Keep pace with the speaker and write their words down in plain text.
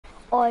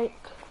like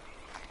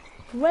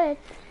with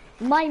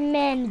my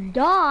man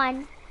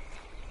Don.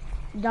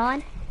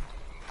 Don?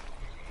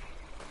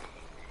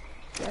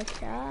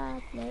 What's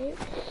up, mate?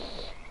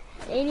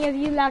 Any of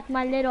you like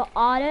my little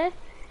otter?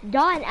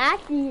 Don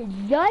actually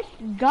just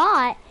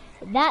got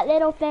that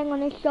little thing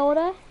on his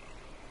shoulder.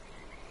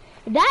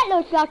 That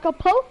looks like a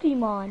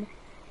Pokemon.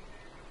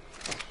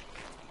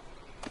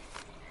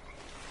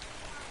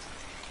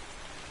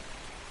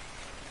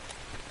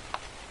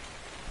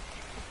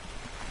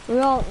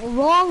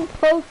 Wrong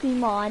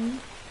Pokemon.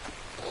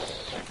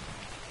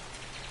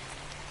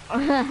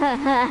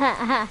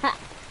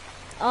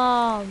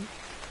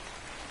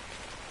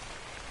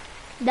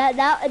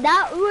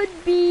 That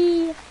would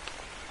be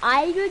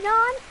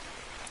Hydrodon.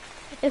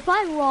 If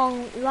I'm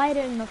wrong, write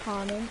it in the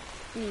comments,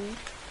 please.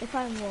 If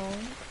I'm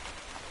wrong.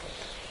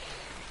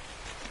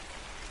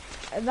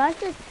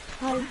 That's a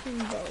Tyson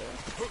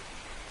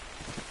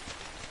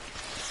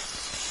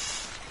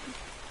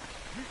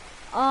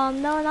bow.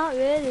 No, not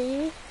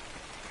really.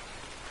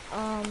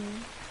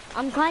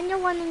 I'm kinda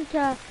wanting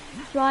to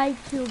try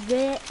to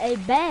get a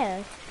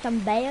bear. Some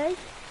bears.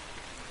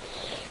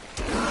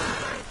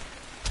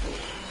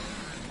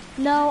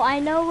 No, I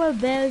know where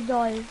bears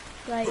are.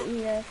 Right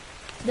here.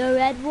 The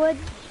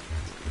redwoods.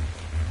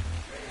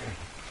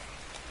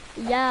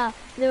 Yeah,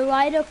 they're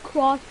right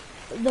across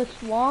the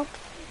swamp.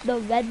 The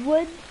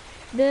redwoods.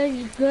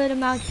 There's good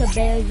amounts of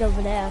bears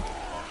over there.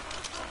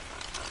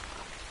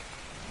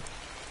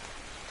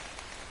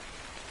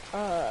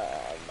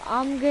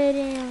 I'm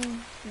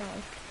getting no.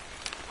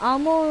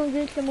 I'm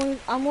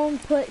gonna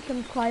put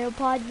some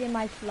cryopods in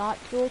my slots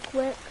real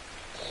quick.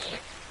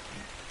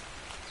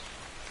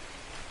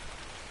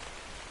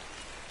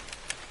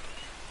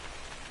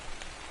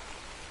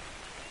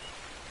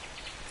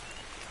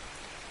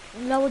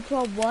 Level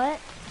 12 what?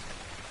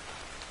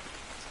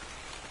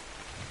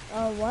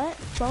 What?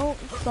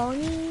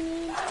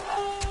 Phony?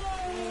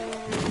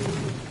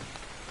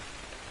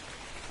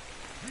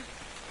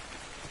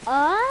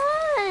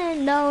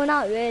 No,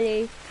 not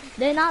really.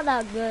 They're not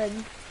that good.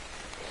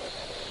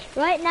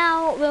 Right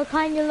now, we're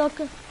kind of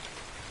looking...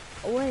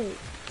 Wait,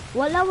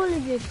 what level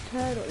is this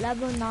turtle?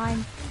 Level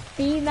 9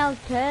 female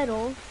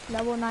turtle.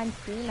 Level 9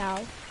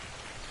 female.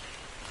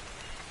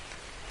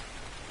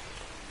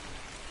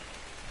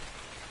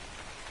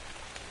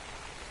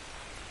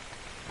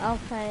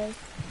 Okay.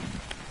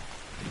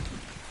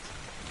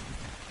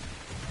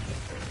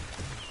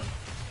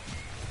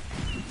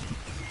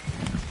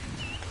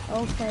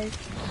 Okay.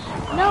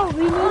 No,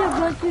 we need to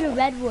go to the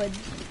redwoods.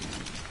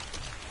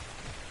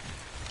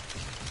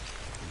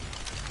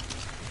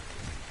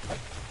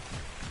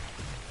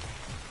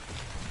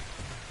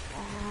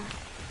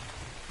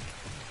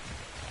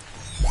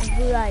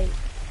 Right.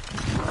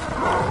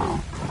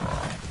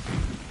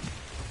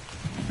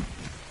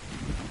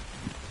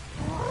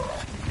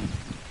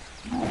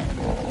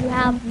 You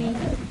have me.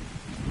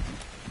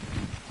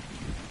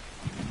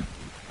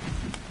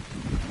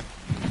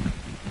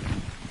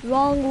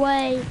 Wrong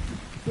way.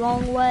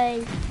 Wrong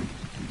way.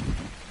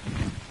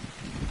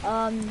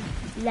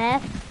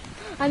 Left.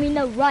 I mean,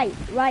 no, right.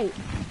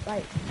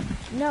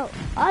 No,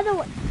 other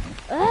way.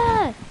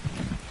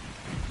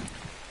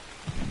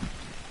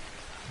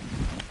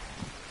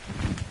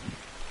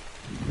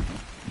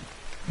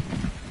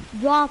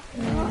 Drop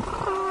me.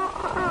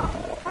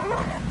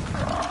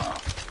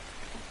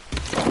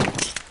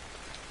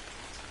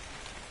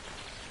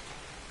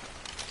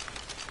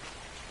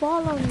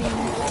 Follow me.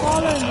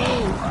 Follow me.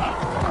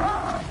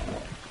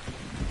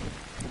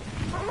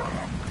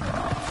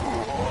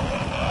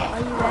 Are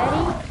you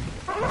ready?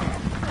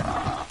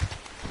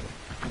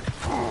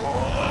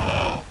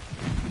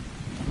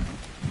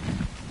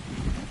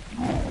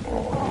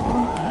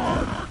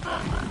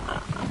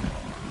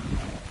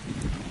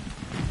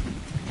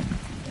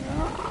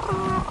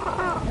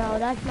 No,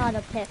 that's not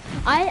a pit.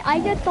 I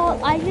just saw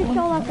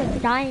like a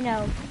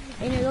dino,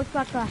 and it looks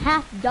like a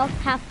half duck,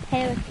 half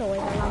parasaur.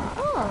 And I'm like,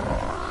 oh.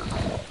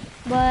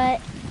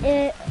 But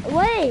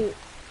wait,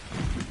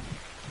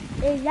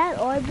 is that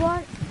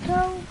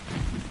Orbonto?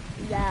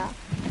 Yeah.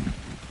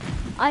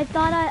 I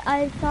thought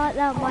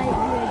that might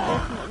be a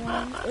different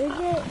one. Is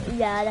it?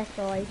 Yeah, that's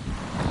right.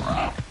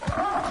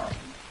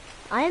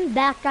 I am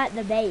back at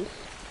the base.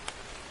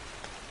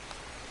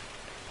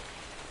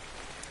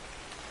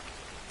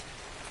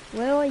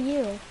 Where are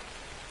you?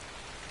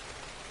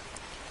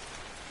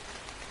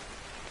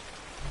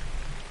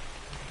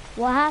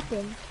 What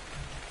happened?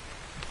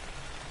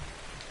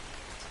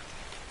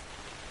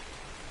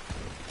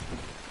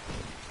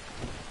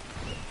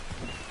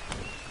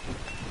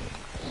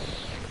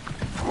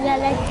 Yeah,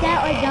 let's set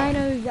our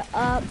dinos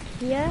up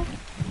here.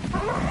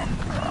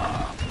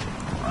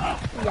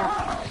 Yeah.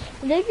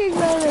 This is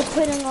where we're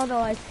putting all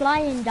our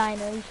flying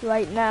dinos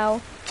right now.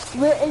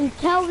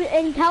 Until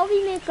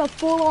we make a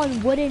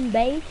full-on wooden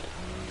base,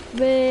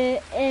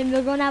 we're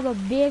gonna have a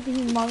big,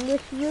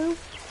 humongous roof.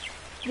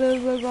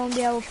 We're gonna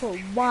be able to put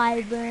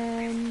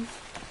wyverns.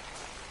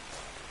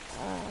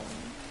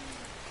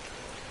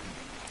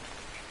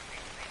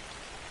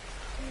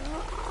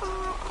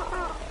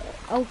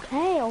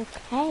 Okay,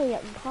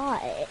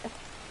 got it.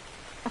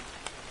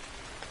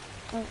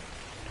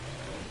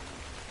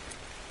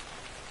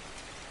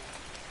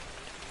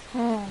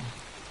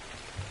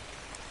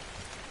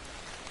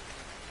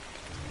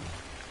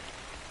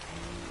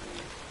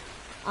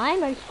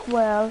 I'm a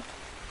squirrel.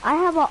 I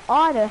have an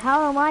otter.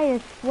 How am I a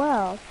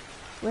squirrel?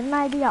 Wouldn't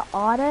I be an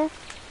otter?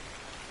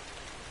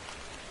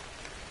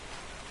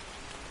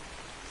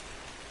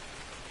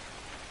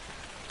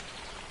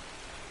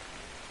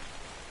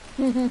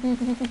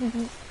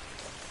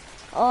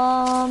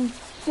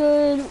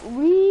 Should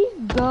we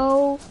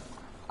go?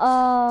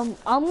 I'm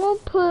gonna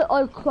put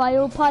our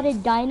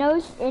cryopotted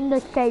dinos in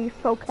the safe,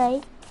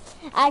 okay?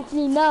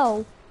 Actually,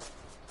 no.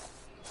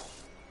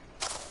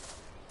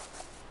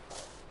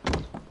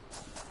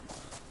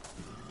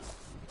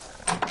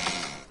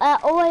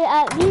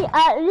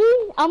 At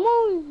least, I'm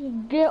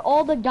gonna get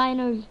all the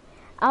dinos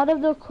out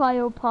of the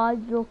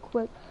cryopods real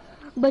quick.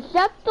 But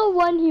that's the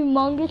one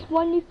humongous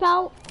one you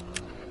found.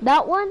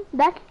 That one,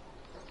 that's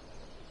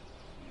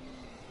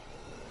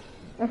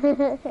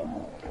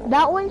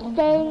that one's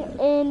staying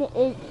in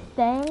its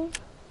thing.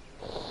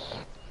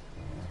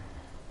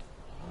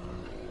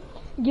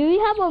 Do we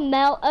have a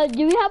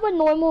do we have a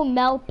normal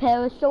male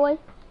parasaur?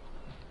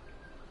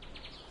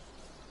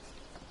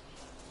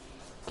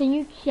 Can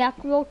you check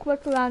real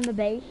quick around the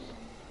base?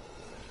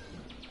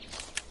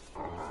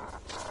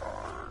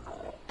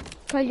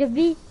 Cause if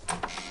we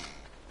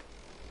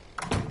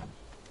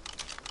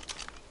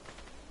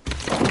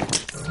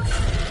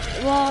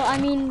I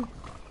mean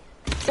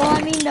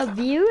the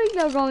viewers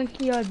are going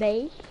to your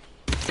base.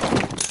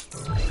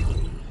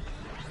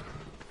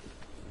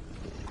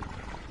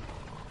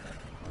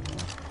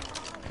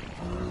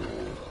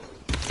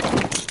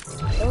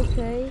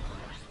 Okay.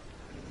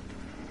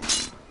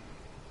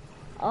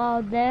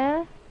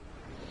 There.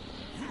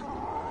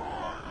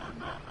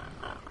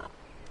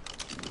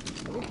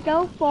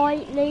 So far,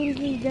 ladies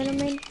and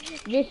gentlemen,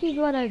 this is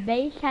what our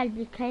base has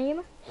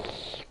become.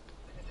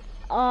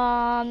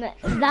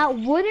 That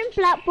wooden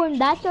platform,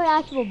 that's our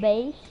actual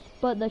base,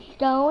 but the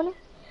stone,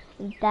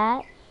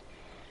 that,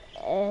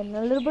 and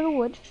a little bit of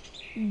wood.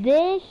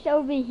 This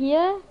over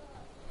here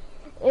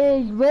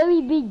is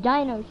really big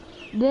dinos.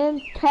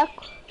 Then tech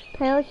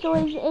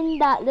parasaurs in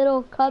that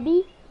little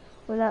cubby,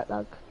 or that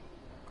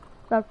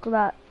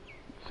that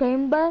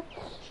chamber.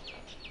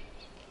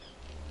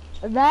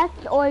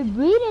 That's our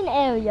breeding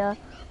area.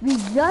 We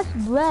just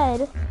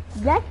bred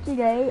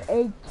yesterday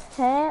a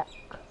tech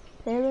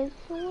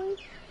parasaur.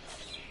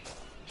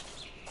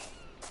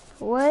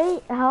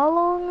 Wait, how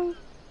long?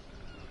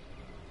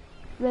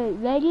 Wait,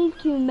 ready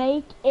to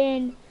make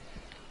in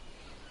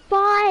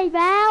 5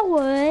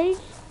 hours?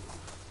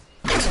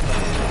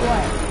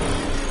 What?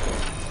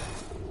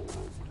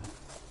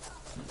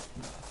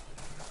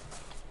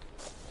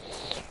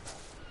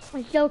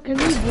 So can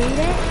we breed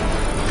it?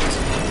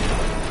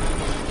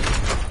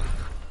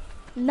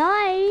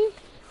 Nice.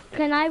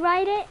 Can I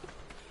ride it?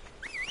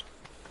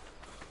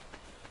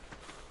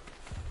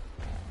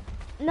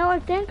 No, I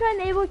think I'm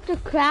able to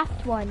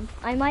craft one.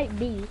 I might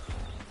be.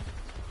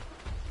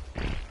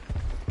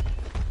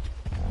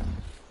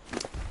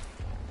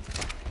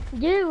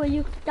 Dude, will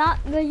you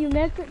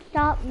make it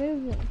stop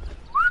moving?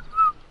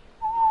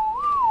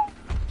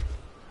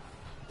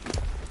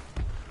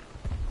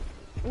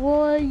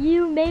 Will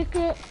you make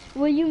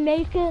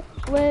it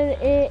where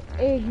it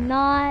is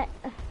not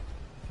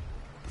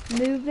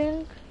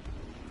moving?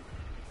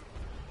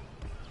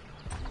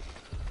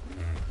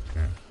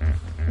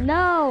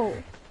 No.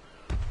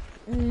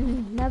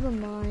 Never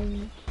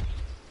mind.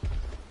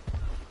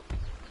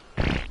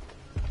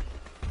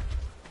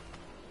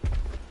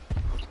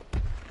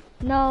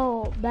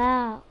 No,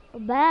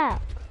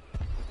 back.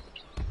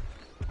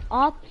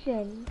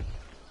 Options.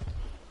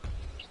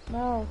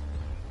 No.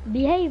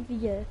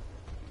 Behavior.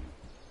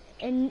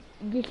 And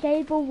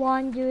disable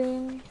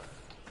wandering.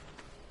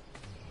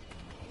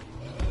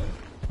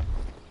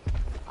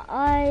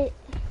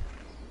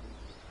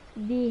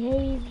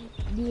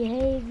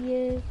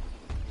 Behavior.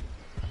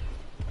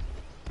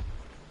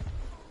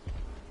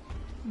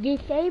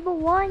 Disable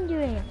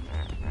wandering.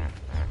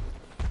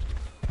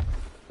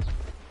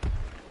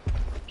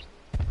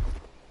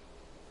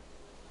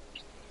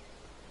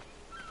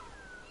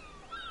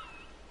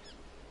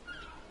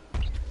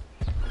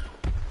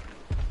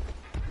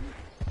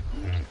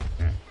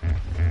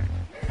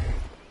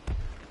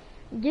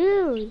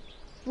 Dude,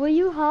 will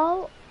you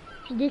hold?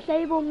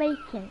 Disable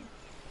mating.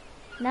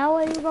 Now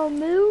are you gonna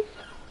move?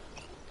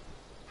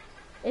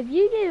 If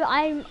you do,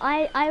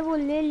 I will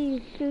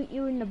literally shoot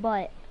you in the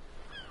butt.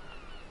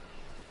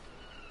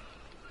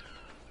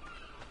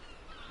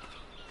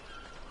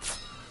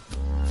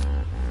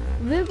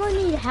 We're gonna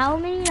need how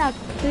many? Like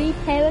 3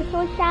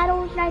 parasaur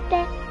shadows right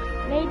there?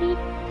 Maybe?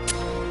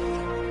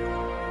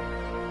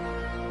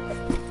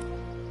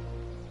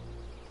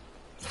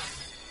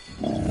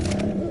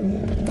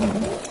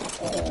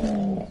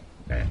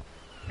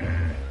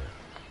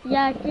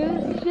 Yeah,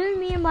 soon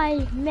me and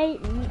my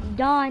mate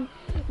Don,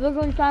 we're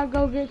gonna try to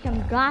go get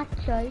some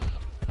gotchas.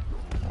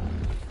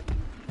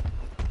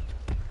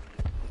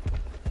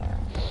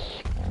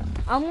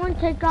 I'm gonna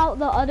take out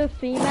the other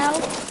female.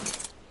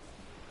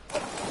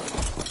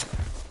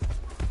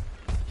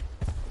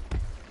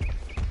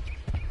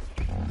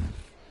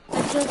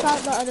 I took out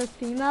the other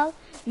female.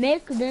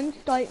 Make them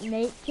start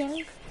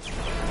mating.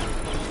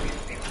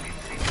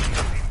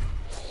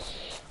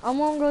 I'm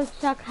gonna go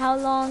check how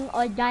long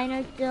our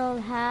dino still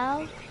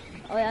have.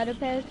 Our other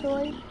pair of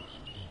toys.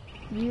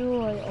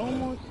 You are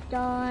almost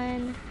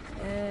done.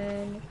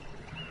 And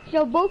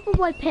so both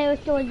of our pair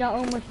of toys are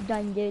almost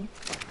done, dude.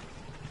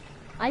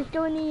 I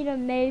still need to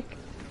make,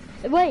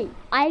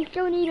 I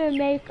still need to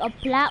make a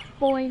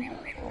platform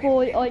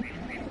for our,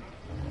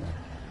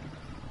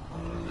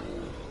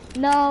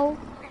 no.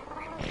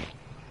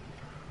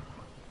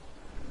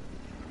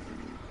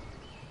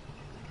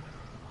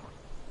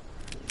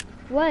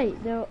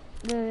 Wait, there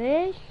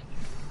is?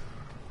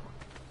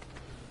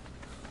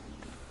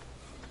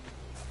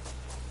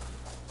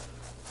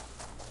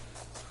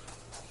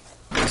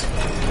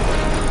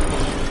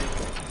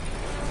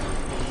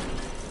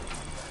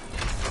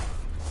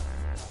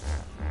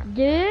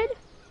 Dude?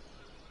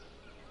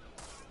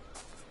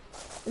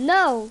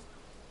 No.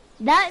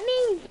 That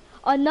means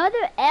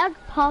another egg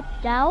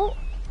popped out.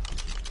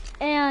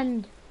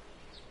 And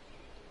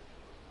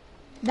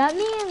that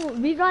means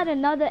we got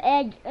another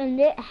egg and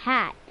it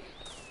hatched.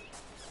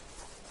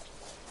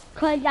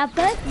 Cause at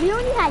first we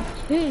only had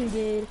 2,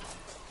 dude.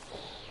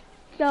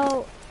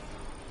 So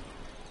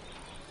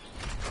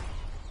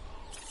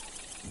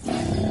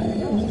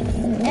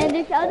and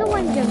this other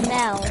one's a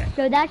male,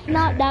 so that's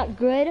not that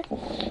good.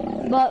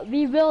 But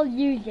we will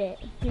use it.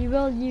 We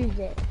will use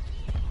it.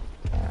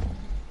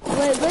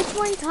 Wait, which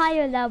one's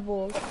higher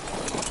level?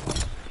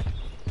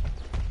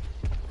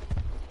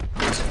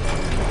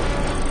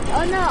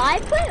 Oh no, I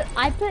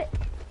put.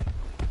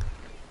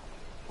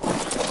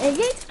 Is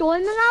it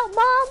storming out,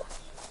 Mom?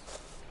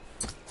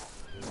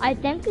 I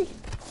think it's.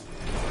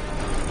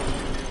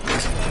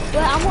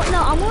 Wait, I'm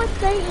gonna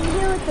stay in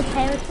here with the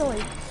parasol.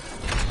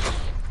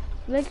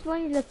 Which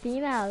one is the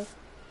female?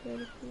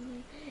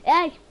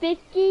 It's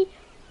 50.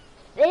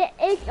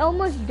 It's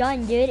almost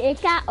done, dude.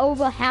 It's at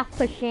over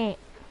 0.5%.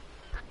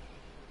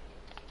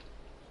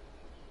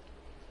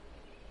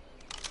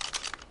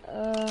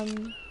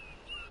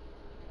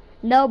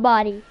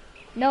 Nobody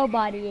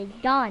is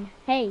done.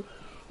 Hey,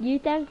 you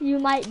think you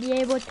might be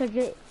able to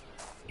get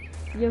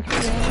your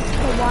friends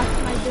to watch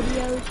my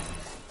videos?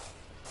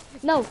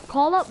 No,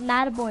 call up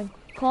Matterborn.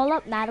 Call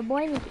up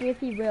Matterborn and see if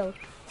he will.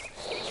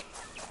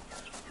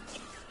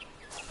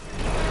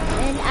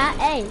 And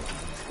hey,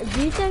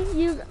 do you think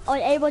you are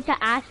able to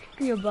ask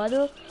your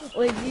brother,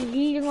 or is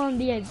he gonna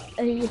be a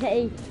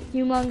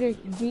humongous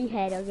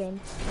D-head again?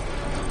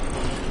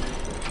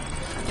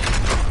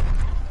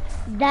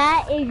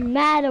 That is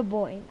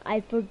Matterborn.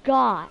 I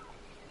forgot.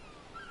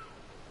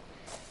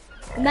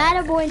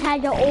 Matterborn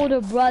has an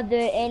older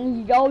brother, and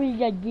he's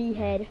always a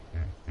D-head.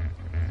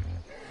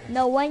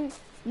 One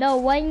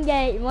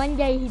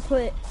day he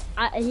put.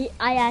 I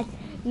asked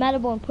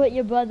Matterborn, put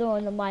your brother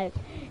on the mic.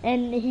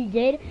 And he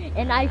did,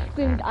 and I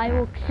screamed, I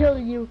will kill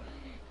you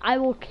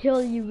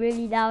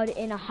really loud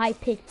in a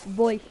high-pitched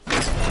voice to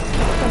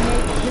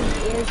make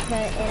his ears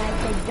hurt, and I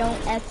said,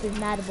 don't F with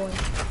Matterborn.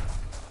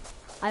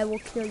 I will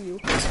kill you.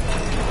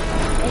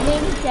 And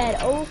then he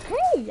said,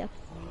 okay.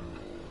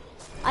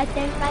 I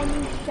think I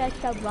need to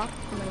stretch a rock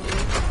maybe.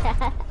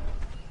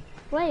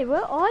 Wait,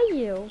 where are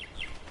you?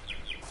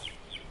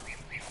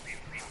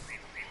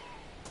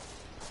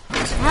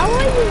 How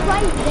are you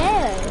right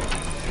there?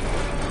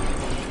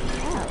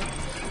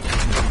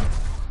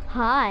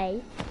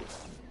 Hi.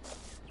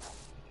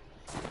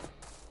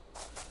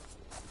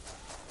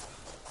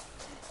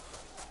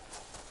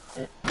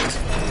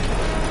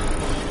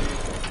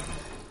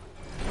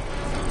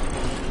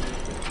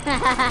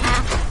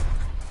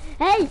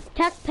 Hey,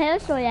 tech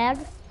parasol egg.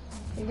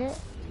 Is it?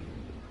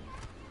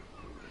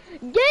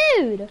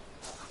 Dude!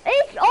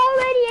 It's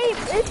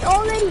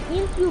already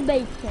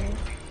incubating.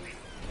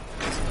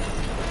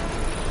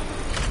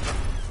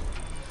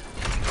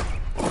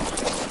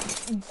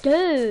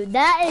 Dude,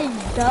 that is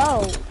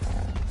dope.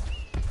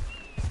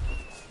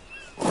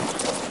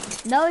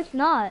 No, it's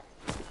not.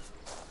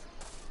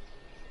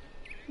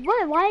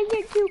 What? Why is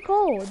it too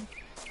cold?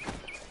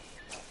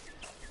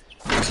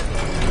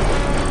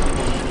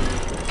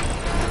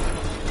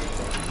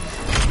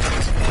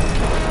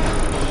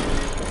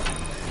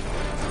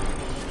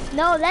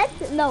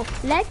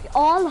 Let's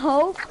all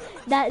hope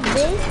that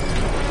this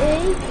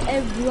is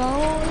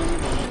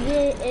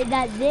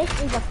that this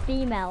is a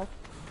female.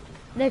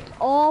 Let's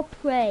all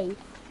pray.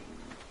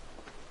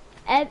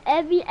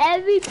 Every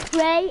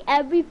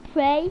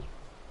pray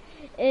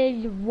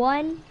is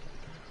one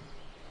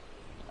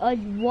like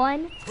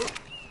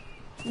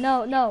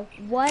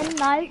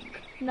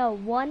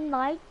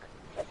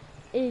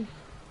is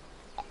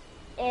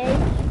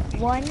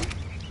one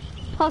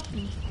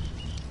puppy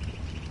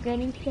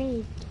getting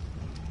saved.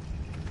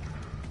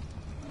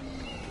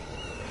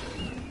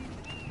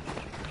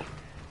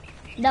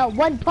 No,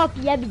 one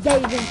puppy every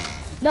day is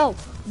no,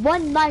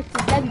 one life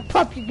is every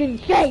puppy getting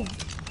saved.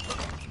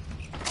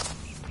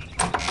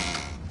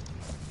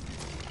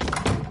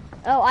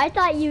 Oh, I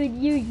thought you would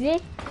use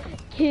this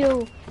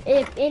to,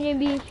 if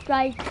enemies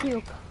try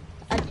to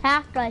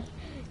attack us,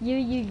 you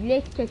use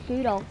this to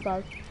shoot off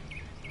of.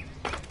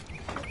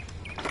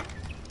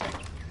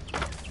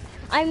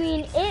 I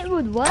mean, it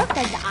would work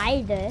as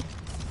either.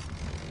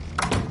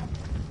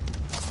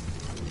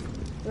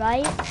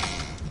 Right?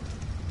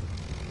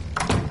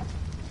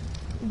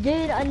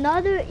 Dude,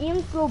 another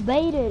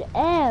incubated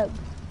egg.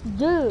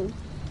 Dude,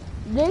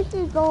 this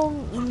is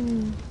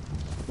going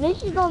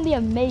to be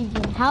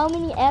amazing. How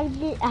many eggs,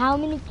 how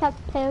many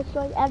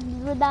parasite eggs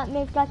would that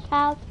make us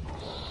have?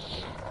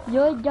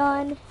 You're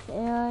done,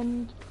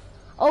 and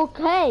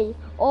okay.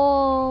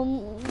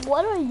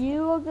 What are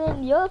you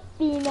again? You're a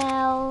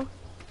female.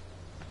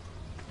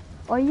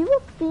 Are you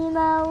a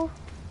female?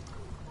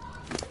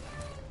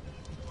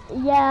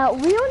 Yeah,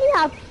 we only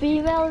have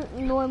female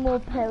normal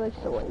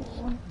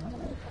parasitoids.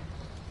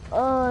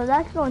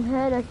 That's gonna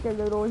hurt us a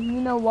little. You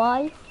know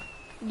why,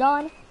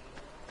 Don?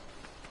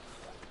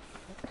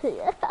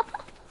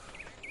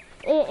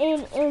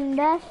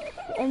 Unless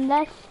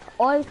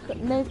I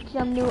make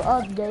some new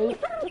update.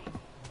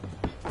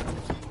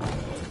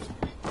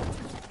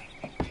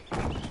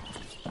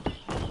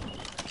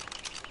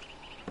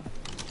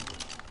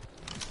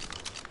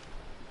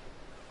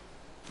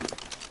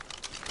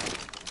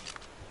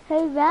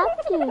 Hey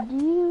Raptor,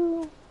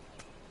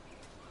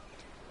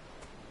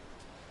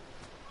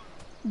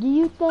 do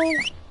you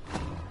think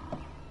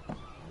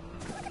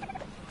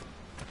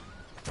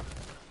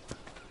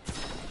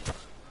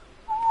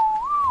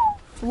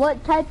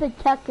what type of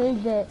tech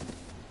is it?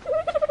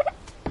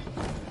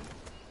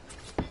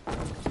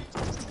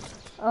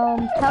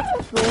 Tech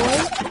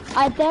droid?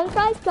 I think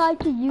I tried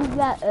to use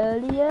that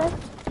earlier,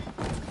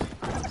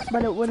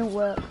 but it wouldn't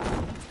work.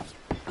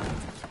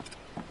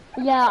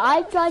 Yeah,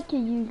 I tried to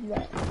use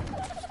that.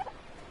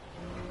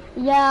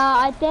 Yeah,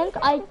 I think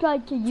I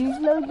tried to use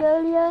those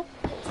earlier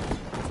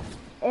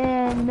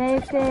and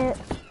make it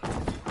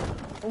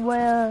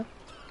where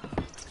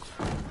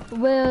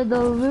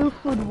the roof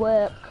would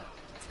work.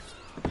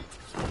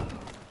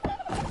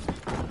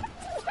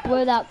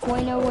 Where that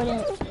pointer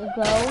wouldn't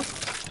go.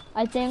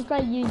 I think I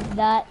used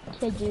that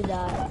to do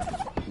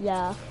that.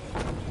 Yeah.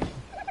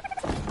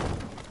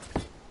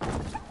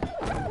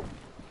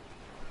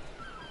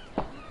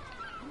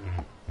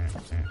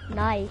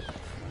 Nice.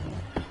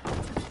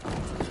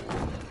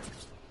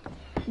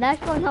 That's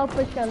gonna help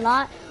us a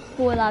lot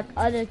for like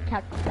other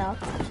tech stuff.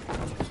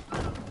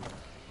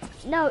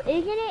 No,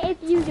 isn't it if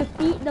you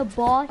defeat the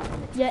boss,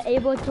 you're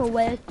able to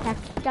wear tech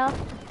stuff?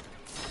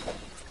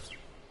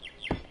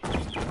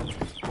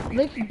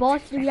 Which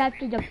boss do we have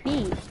to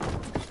defeat?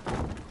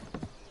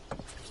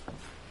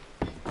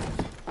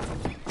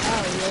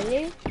 Oh,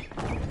 really?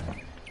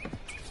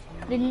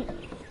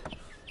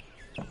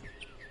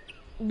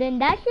 Then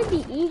that should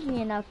be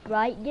easy enough,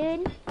 right,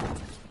 dude?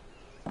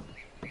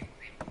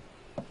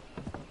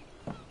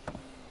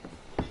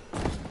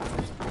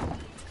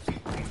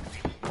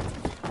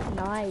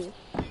 Nice.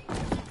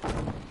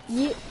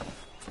 You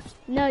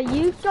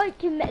start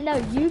to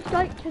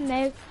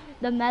make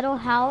the metal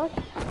house.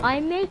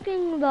 I'm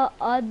making the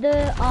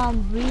other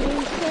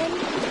breeding pen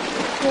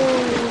for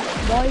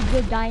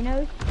larger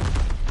dinos.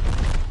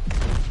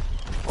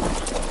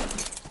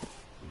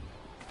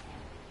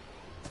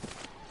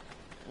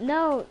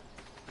 No.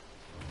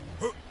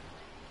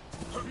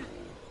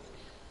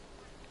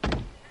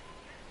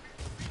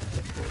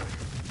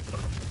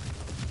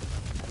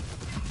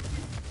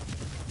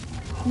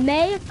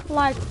 Make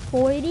like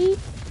 40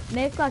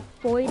 metal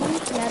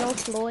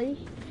floors.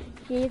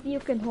 See if you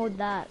can hold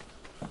that.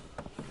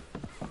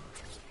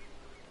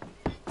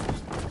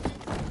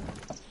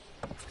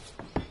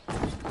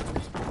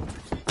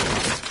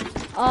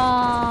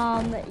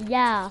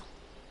 Yeah.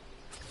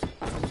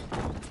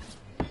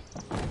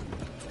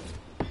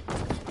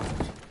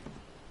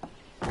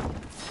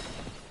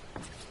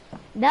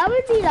 That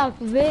would be like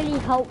really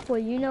helpful,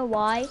 you know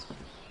why?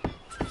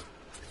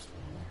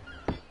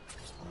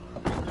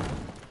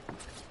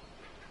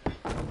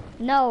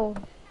 No.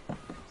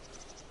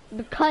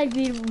 Because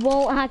we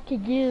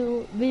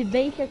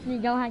basically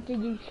don't have to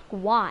do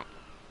squat.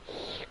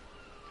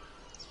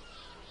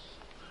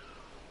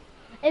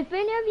 If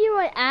any of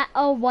you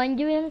are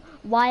wondering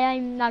why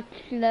I'm not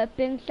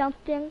slurping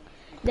something,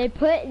 they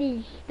put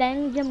these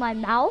things in my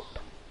mouth,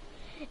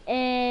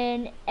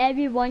 and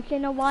every once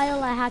in a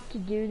while I have to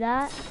do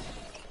that.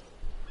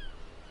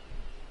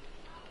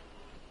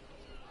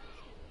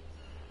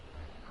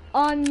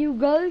 You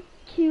go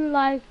to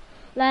like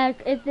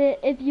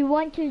if you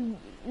want to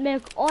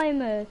make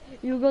armor,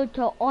 you go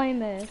to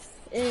armor.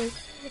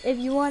 If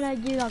you want to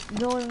do like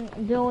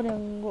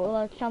building or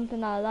like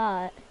something like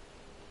that.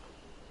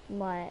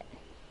 What?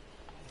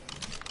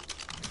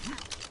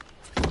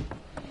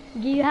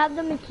 Do you have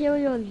the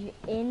materials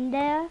in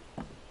there?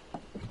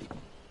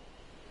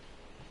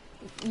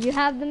 You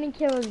have the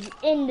materials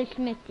in the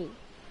smithy.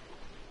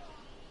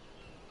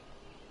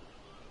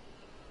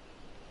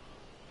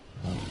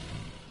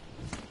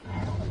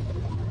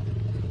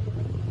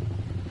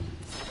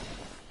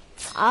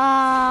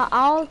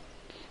 I'll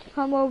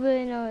come over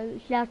in a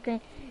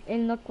second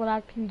and look what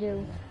I can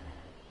do.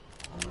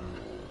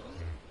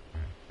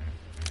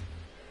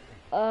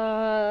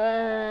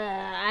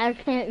 I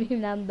can't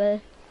remember.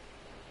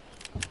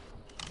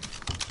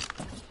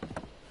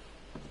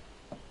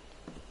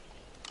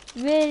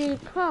 Really,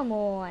 come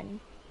on.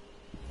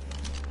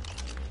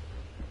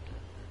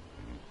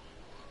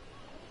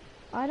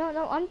 I don't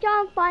know. I'm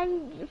trying to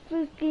find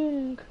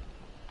freaking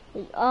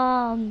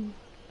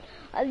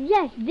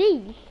yes,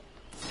 these.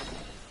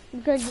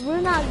 Because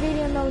we're not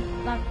getting those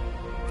like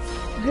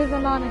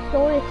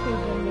Giganotosaurus in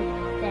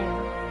this thing.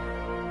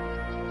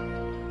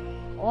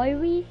 Are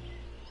we?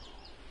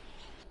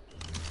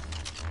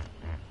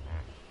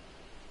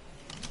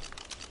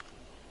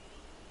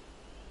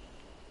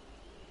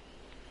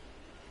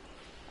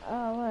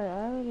 Oh, what? I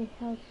already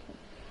have some.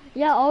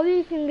 Yeah, all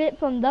you can get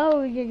from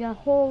those is a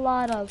whole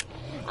lot of.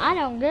 I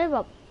don't give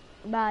up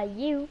about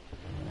you.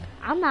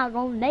 I'm not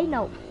gonna lay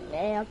no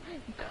egg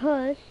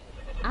because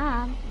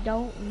I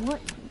don't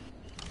want to.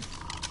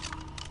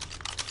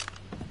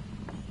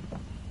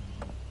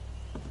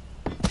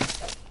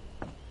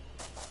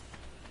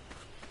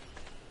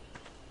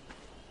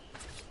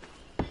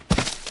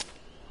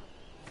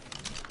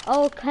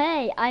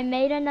 Okay, I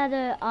made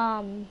another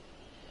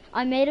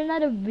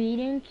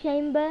breeding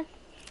chamber.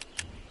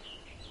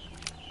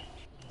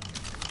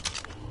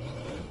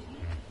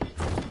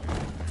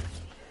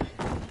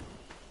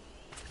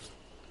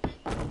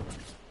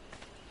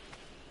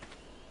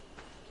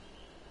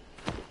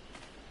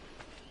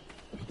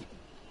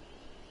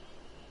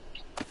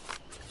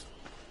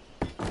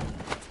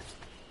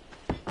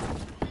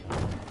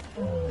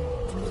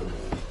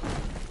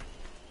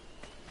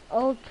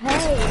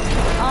 Okay,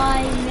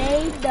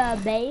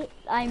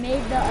 I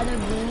made the other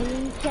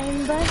breeding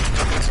chamber.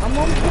 I'm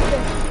gonna put the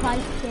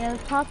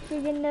triceratops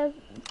in there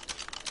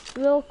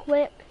real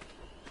quick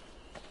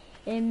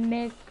and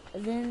make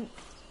them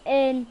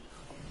and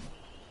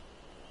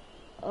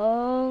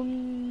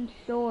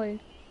sure.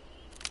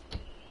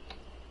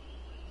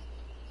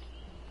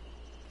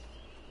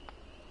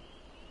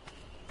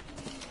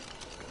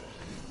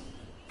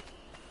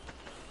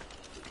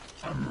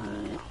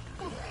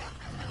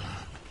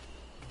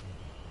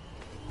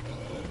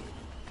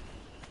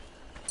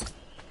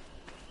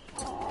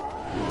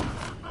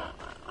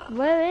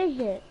 Where is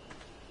it?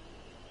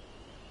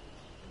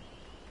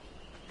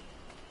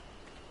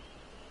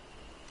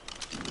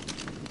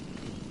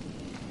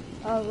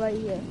 Oh, right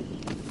here.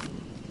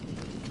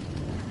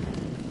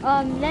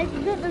 Let's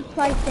get the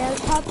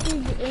triceratops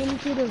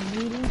into the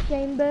breeding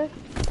chamber.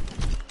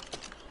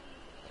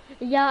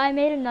 Yeah, I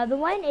made another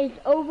one. It's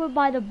over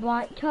by the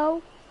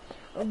Bronto,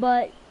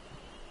 but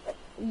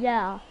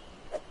yeah.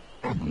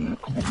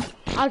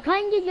 I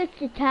kind of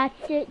just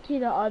attached it to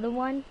the other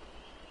one.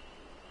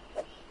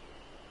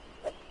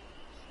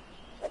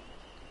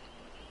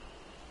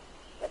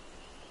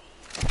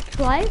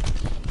 Right?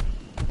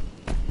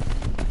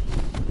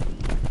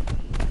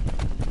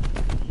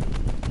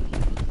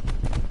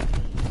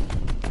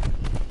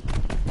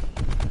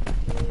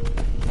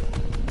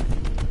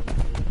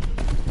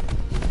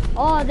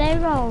 Oh, they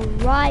go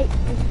right.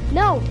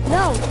 No,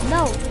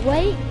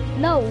 wait.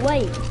 No,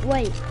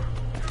 wait.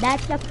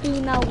 That's a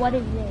female. What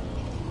is this?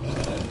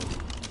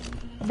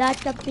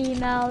 That's a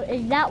female.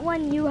 Is that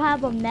one you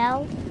have a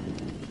male?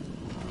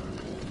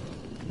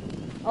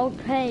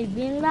 Okay,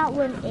 bring that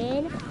one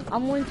in.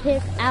 I'm going to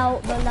take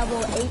out the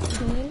level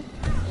 18.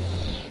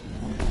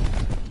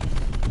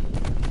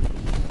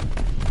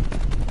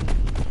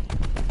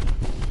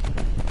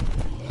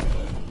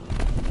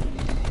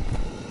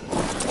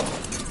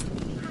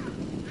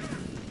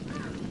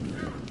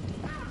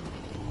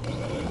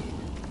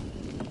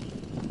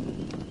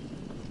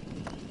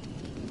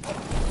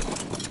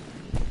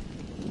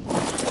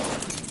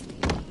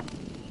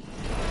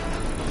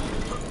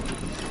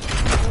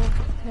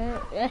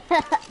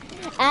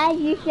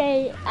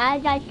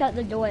 As I shut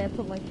the door, I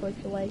put my torch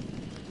away.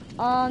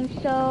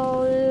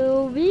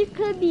 So we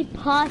could be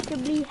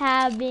possibly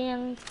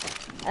having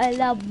a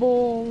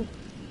level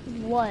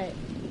what?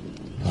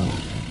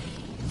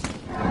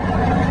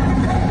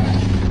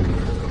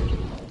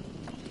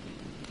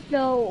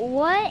 So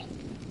what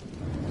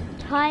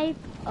type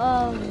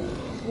of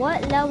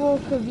what level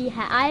could we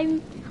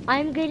have?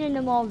 I'm getting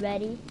them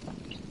already.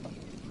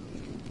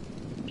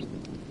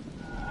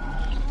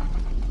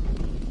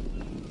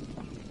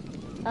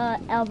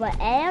 Of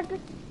an egg.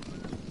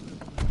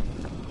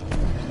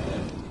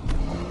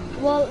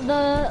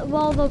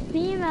 Well, the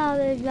female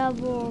is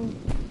level.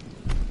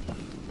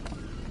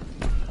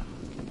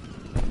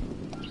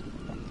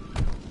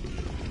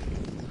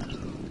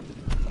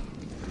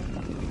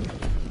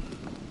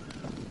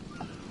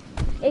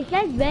 It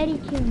says ready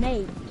to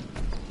mate.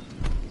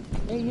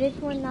 Is this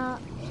one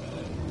not?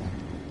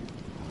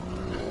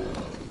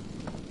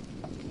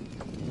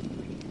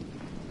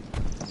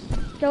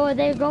 So are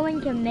they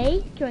going to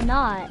mate or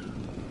not?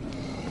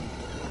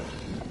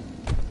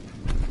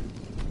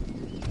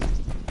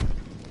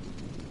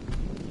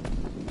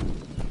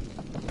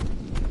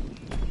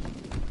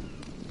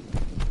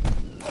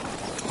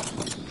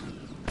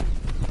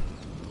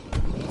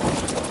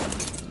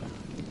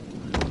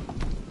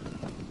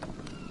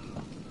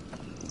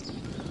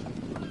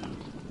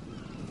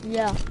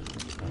 Yeah.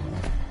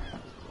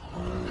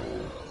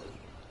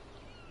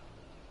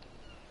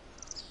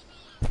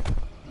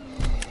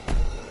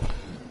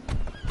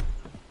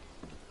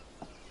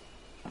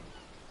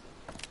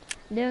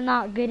 They're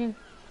not getting,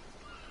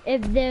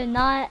 if they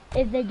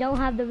don't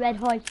have the red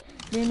hearts,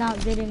 they're not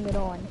getting it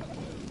on.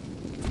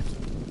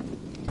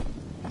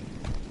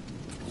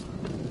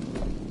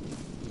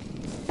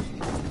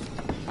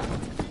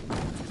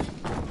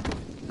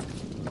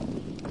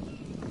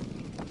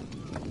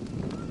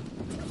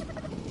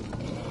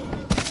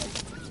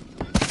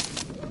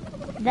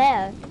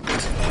 There.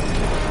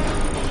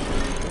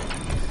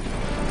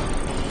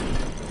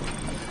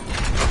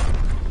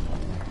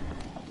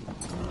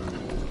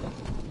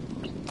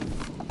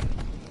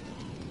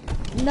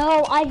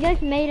 No, I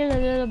just made it a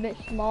little bit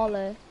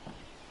smaller.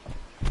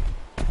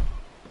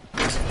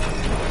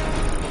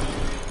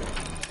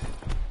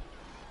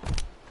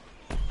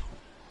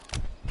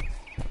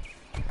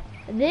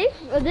 This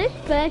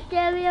first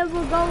area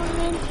we're going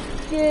in,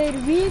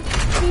 should we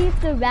see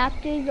if the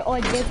raptors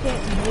are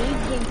different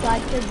breeds and try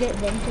to get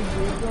them to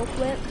breed real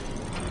quick?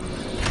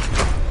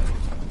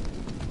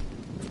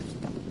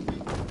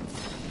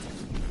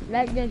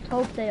 Let's just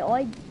hope they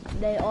are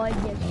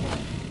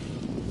different.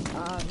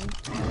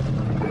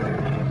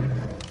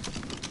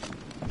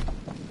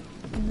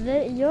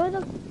 You're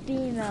the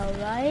female,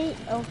 right?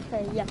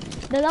 Okay, yeah.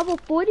 The level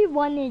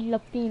 41 is the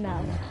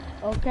female,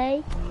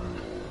 okay?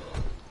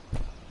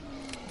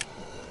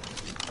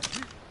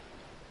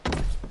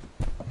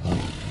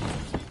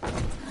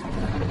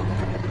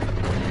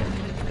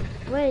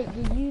 Wait,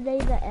 did you lay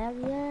the egg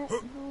yet?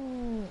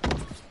 No.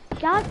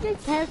 Stop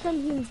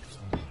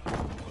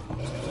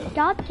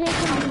taking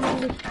him in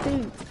his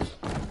food.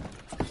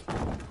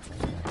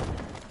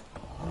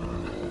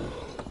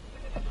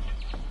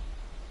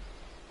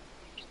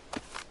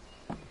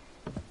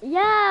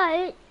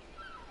 Yeah,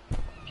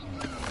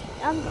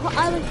 I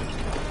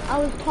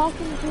was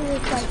talking to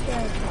this right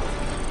there.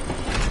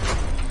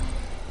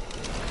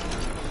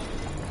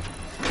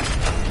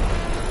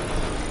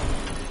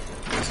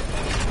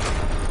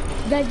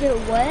 Does it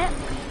work?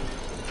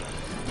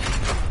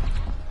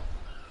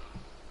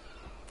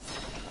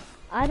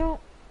 I don't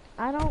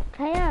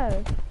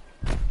care.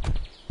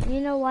 You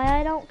know why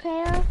I don't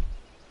care?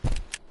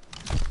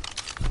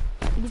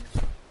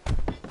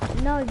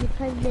 No,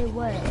 because they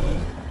work.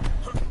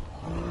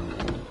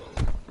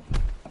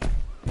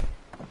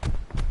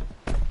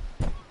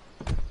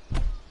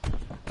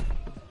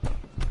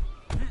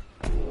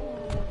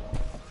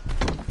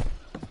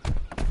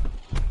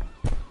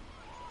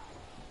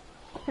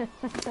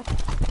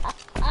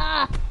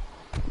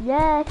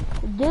 Yes,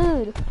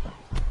 dude.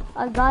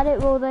 I got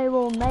it where they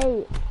will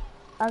mate.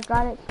 I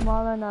got it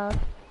small enough.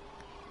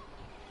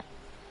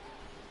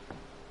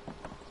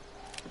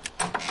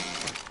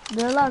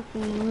 They're like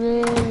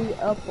really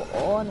up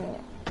on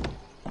it.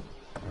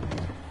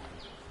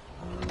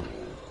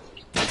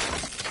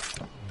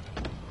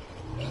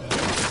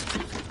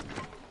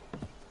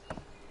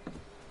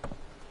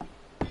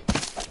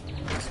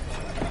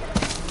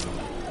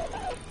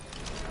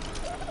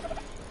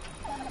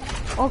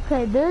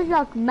 Okay, there's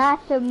like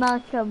massive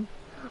amounts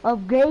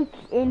of gates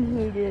in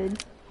here,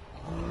 dude.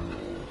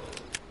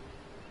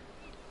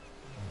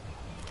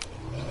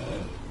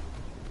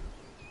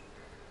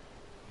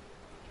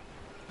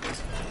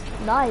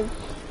 Nice.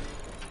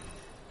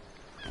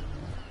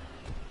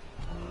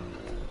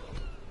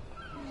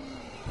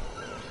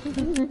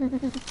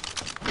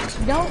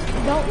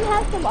 Don't we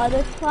have some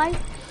other spikes?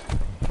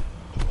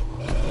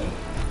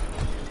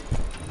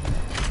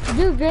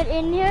 Dude, get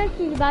in here.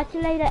 She's about to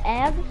lay the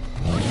egg.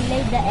 She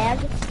laid the egg.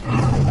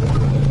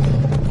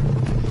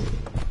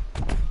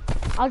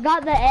 I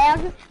got the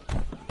egg.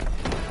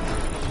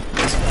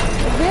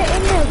 Get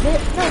in there.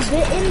 Get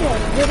in there.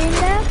 Get in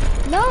there.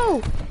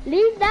 No,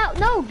 leave that.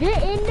 No,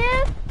 get in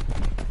there.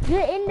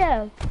 Get in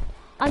there.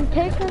 I'm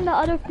taking the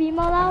other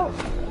female out.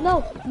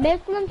 No,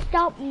 make them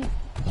stop.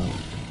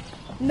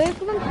 Make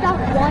them stop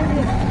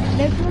wandering.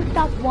 Make them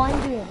stop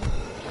wandering.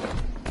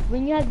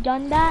 When you have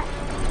done that.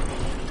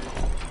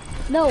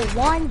 No,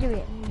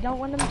 wandering. You don't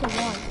want them to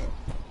wander.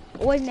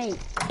 Or mate.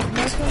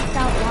 Make them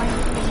stop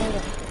wandering in the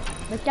middle.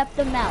 Accept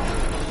them out.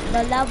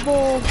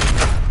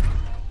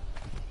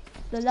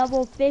 The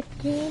level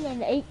 15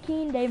 and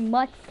 18, they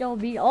must still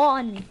be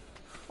on.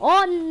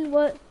 On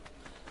what?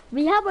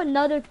 We have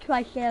another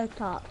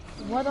Triceratops.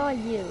 What are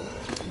you?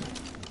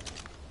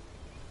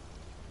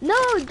 No,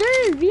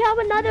 dude, we have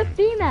another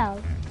female.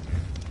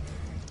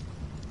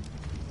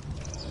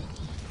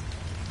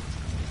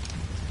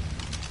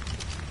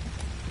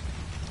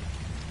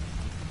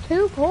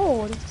 Too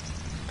cold.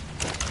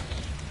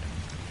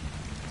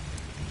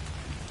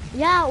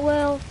 Yeah,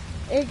 well,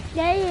 it's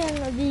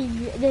saying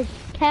this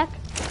tech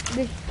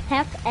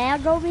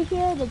egg over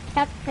here, the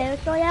tech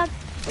parasol egg,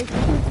 is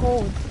too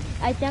cold.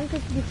 I think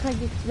it's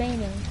because it's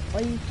raining.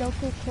 Are you still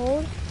too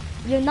cold?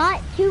 You're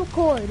not too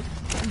cold,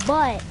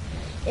 but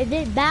if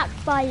it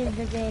backfires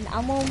again,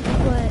 I'm gonna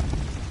put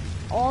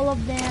all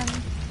of them.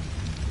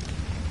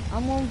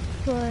 I'm gonna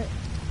put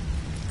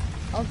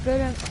a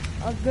good.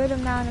 a good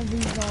amount of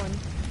these on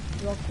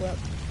real quick.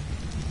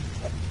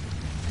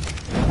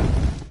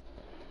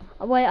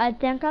 Wait, I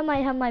think I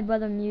might have my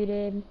brother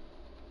muted.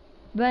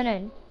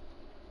 Brennan.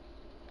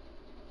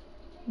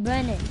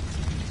 Brennan,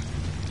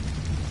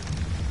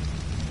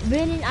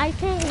 I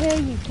can't hear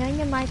you. Turn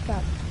your mic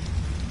up.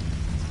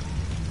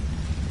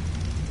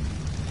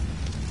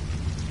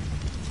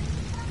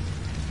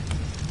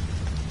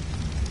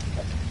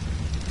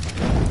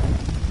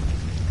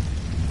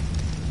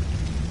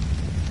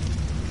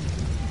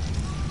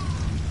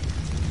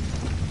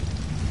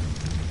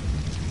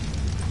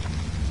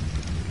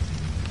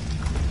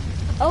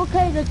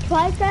 Okay, the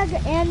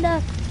tricep and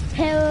the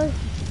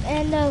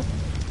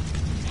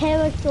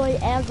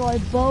parasite egg are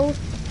both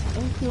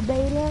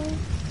incubating.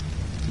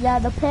 Yeah,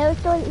 the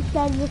parasite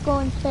said it's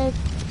going to take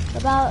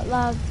about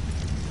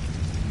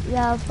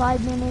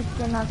 5 minutes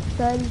and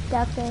 30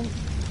 seconds.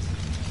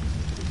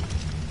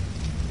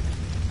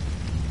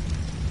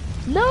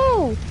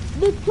 No,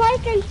 the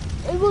tricep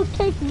it will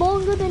take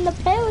longer than the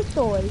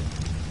parasite.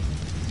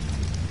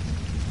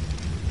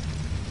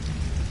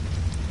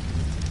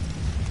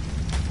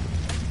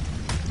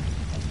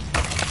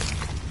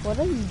 What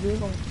are you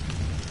doing?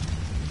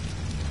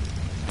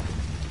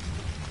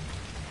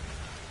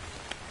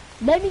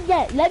 Let me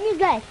guess.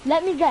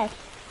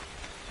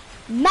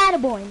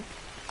 Matterborn.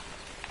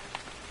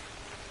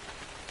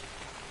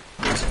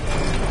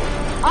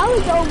 I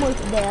was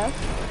almost there.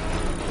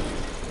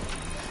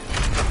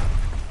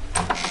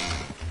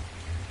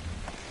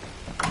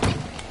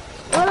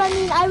 Well, I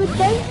mean, I would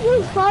think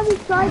you probably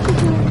tried to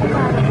do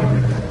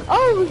Matterborn.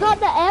 Oh, we got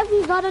the egg.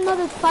 We got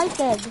another spike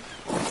egg.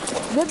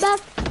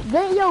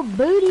 Get your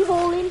booty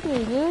hole into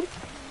me, dude.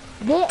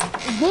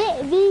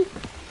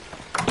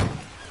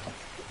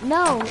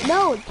 No,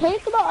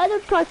 take the other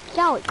trucks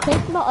out.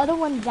 Take the other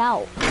ones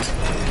out.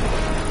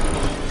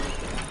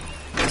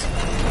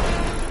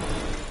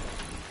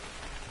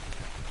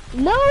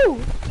 No!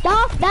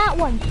 Stop that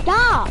one,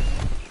 stop!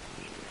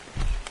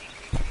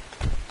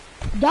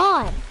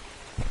 Don.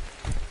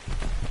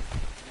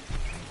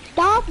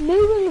 Stop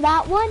moving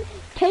that one.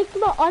 Take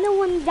the other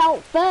ones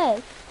out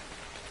first.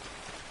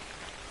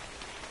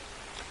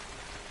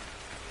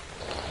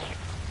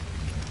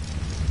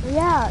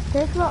 Yeah,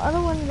 take the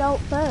other ones out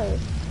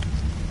first.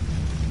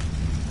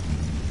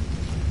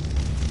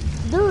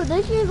 Dude,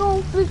 this is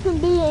gonna freaking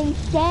be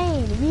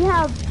insane. We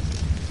have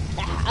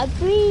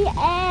 3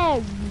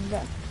 eggs.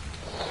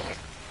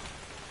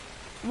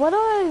 What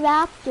are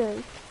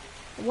raptors?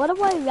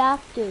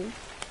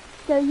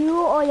 So you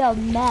are a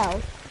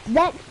mouse.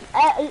 Let's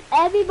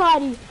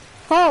everybody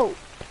hope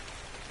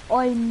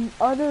on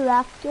other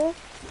raptor.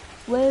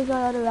 Where's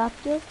our other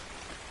raptor?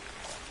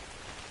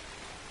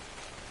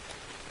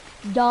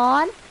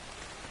 Dawn?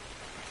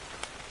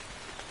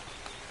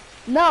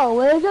 No,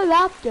 where's the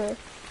raptor?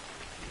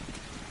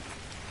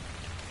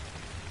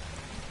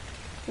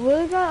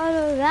 Where's our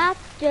other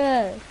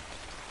raptor?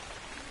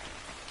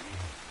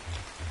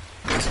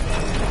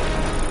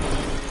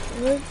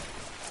 Is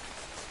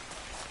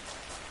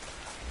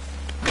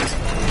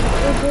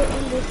it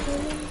in this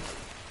one?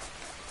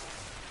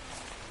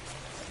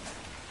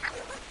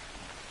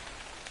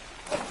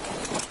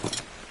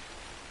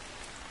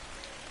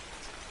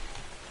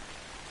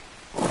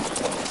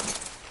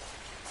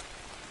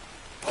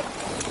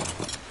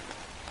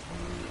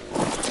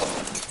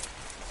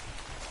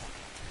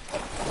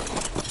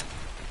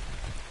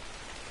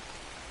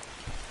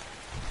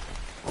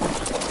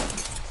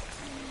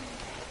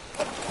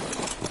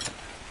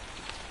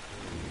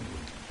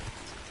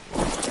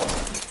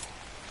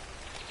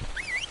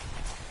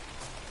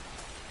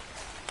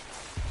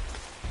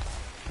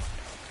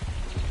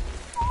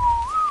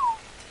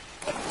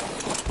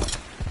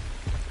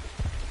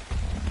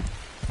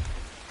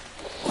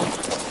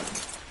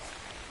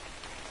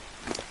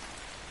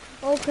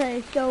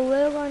 Okay, so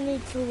we're gonna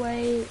need to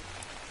wait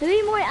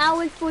 3 more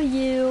hours for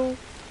you.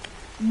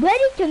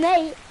 Ready to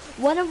mate.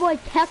 One of our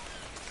tech.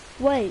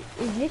 Wait,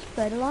 is this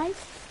fertilized?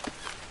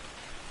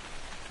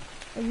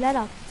 Is that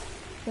a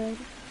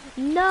fertilizer?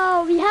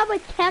 No, we have a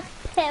tech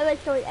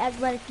parasite egg,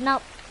 but it's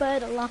not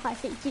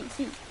fertilized.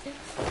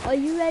 Are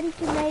you ready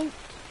to mate?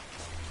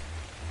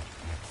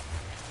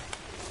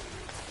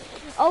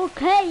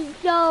 Okay,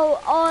 so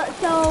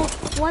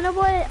one of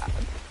our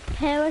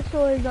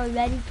parasites are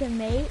ready to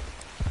mate.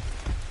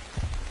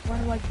 One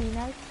of our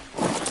females.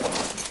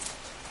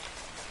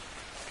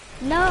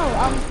 No,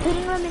 I'm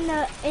putting them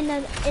in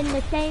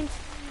the same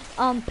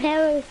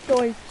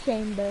parasite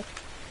chamber.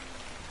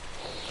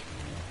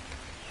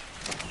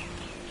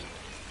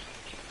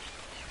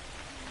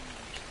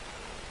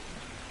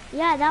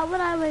 Yeah, that's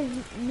what I was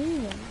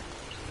meaning.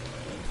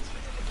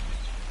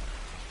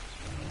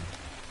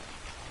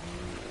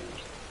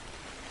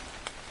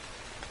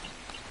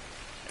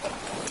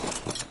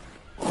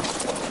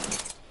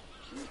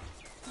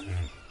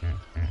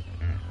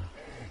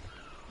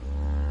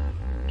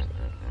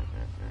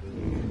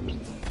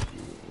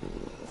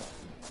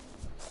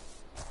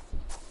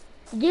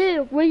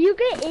 Dude, will you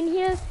get in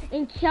here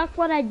and check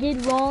what I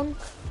did wrong?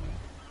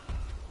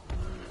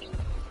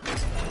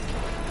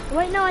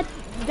 Wait, no,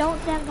 don't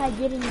think I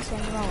did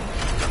anything wrong.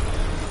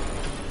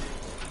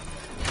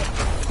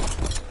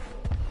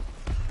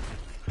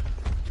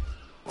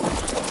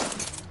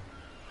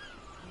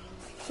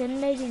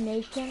 Shouldn't they be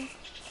making?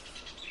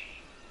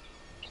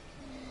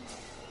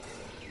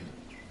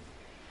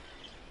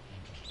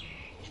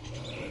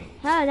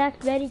 Oh,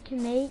 that's ready to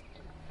make.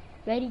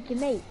 Ready to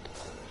make.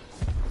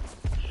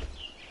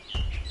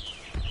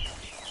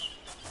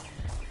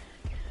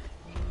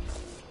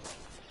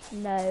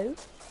 No.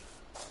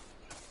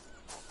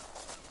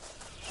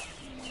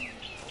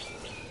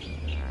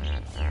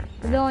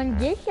 They're on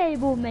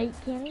disable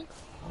making.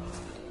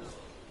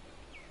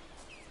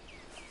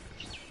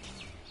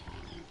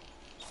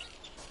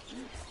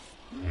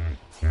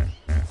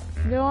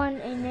 They're on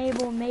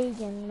enable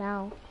making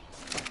now.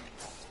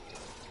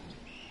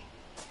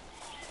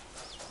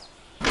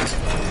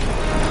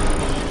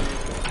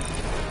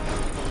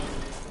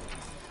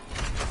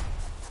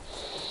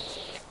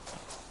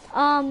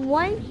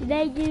 Once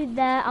they do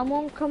that, I'm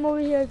gonna come over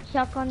here and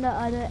check on the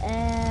other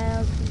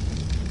egg.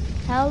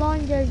 How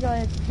long does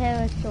a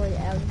parasol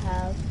egg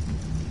have?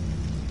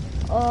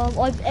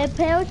 Or a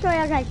parasol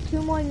egg has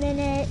 2 more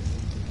minutes,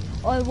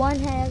 or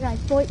one egg has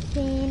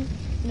 14,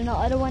 and the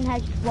other one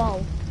has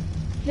 12.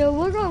 So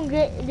we're gonna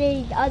get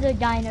these other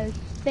dinos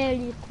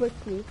fairly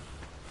quickly.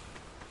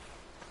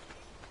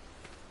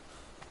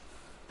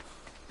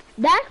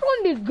 That's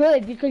gonna be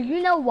good because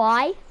you know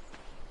why?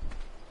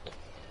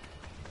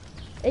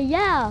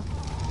 Yeah.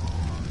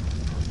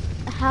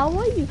 How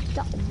are you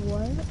stuck?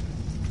 What?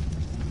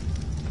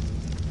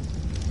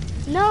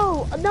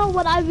 No,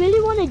 what I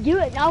really want to do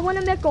is I want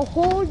to make a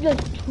whole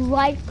just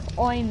Twich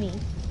army.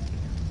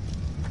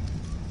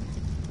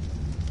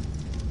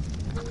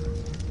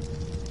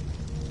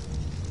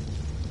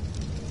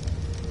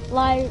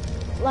 Like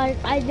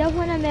I just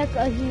want to make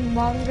a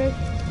humongous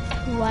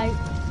Twich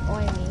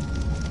army.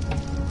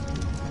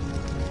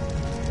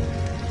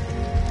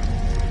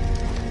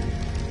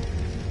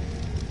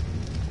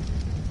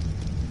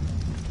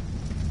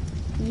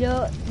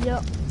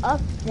 You're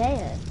up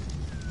there.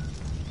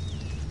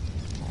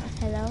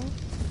 Hello?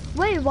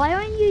 Wait, why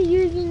aren't you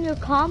using your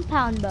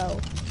compound bow?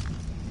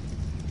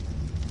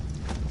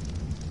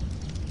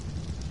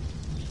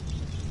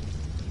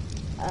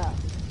 Oh.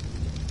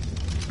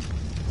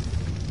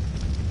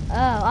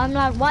 Oh, I'm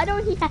like, why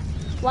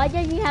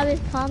doesn't he have his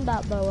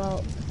combat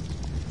bow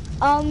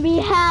out? We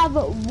have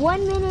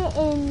 1 minute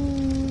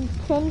and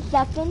 10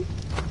 seconds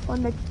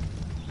on the.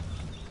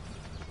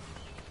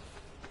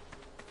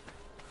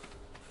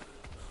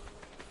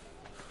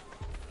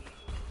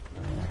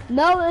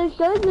 No, it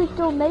says we're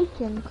still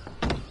making.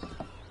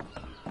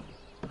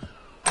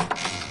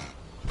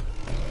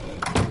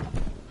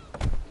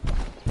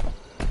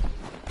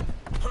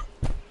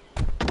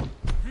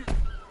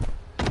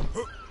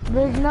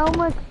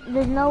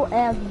 There's no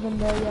eggs in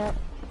there yet.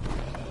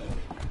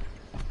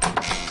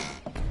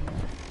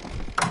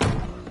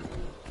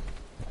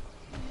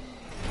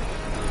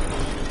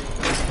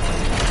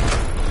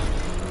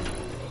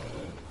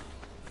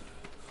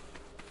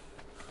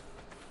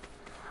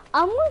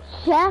 I'm gonna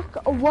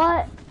check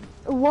what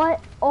our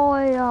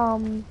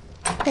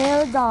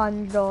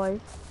Kayden does.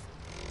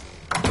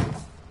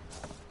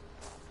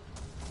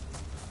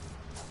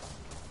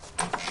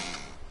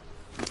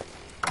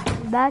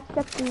 That's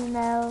a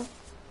female.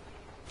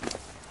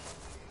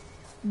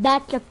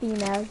 That's a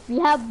female. We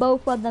have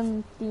both of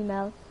them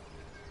females.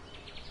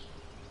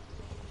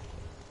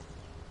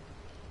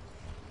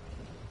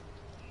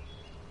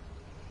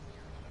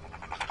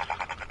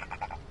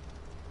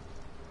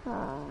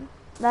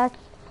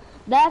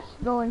 That's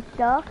going to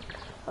suck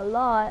a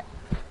lot.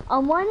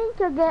 I'm wanting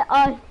to get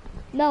a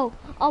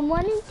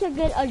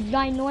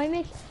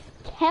ginormous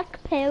tech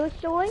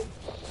parasol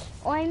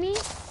army,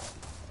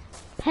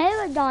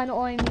 Kayden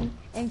army,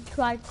 and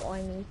Twich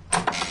army.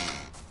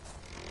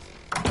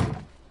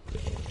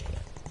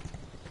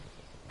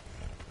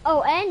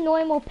 Oh, and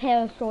normal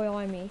parasol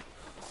army.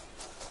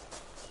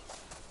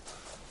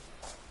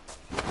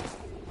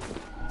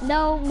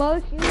 No,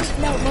 mostly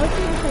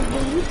because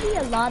when you see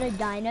a lot of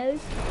dinos,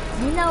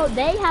 you know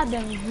they have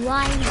been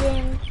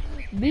grinding.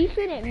 We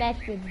shouldn't mess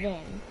with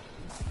them.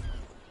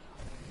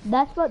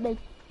 That's what they.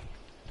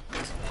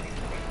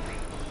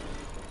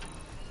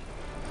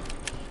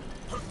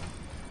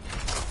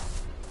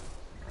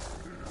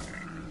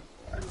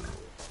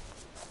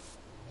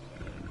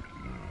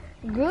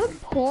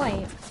 Good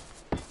point.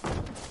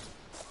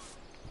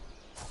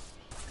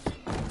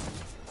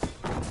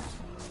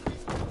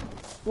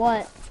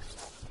 What?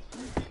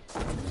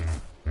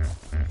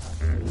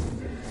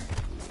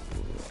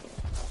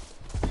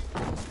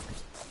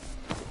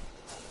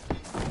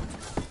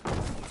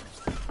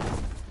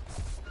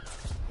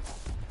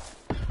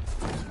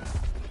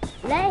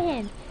 Let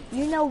him.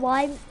 You know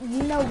why?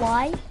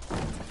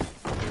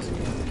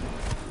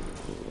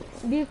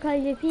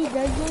 Because if he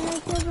does get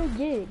a silver,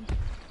 dude.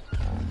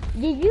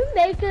 Did you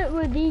make it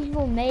where these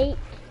will mate?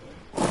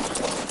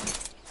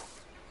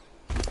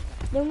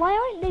 Then why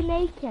aren't they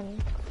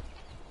making?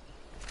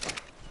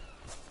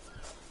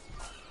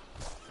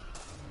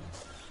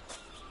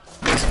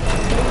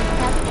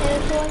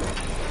 parasaur?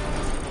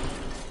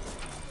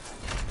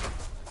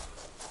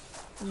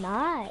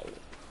 Nice.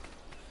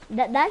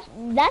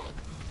 That's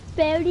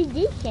fairly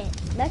decent.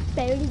 That's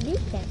fairly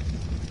decent.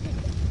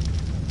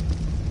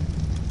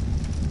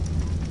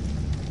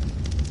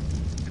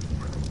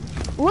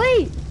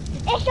 Wait!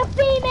 It's a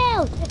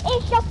female!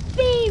 It's a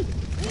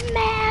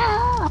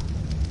female!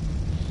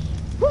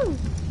 Woo.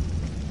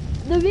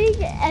 The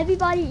reason,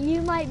 everybody,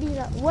 you might be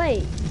like,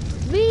 wait,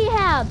 we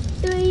have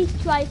 3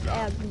 striped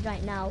eggs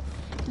right now.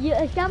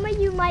 Some of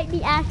you might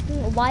be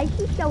asking, why is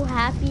she so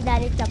happy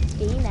that it's a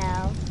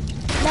female?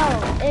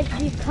 No, it's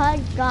because,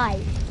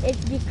 guys,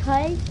 it's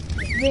because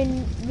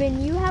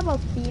when you have a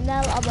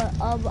female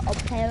of a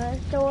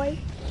parasaur,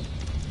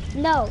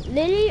 no,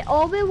 literally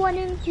all we're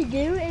wanting to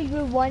do is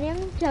we're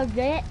wanting to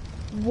get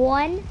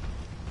one.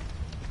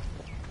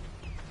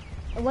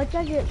 What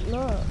does it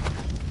look?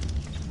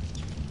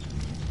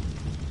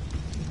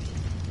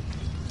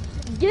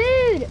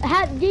 Dude,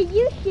 did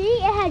you see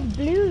it has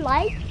blue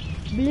lights,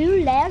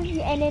 blue legs,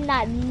 and then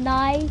that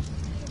nice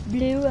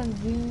blue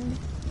and green?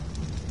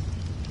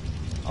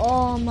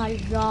 Oh my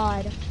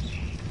god.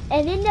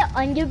 And then the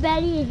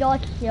underbelly is all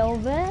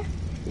silver,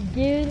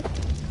 dude.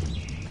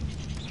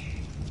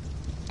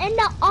 And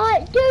the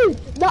eye, dude,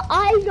 the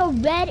eyes are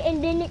red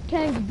and then it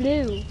turns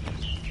blue.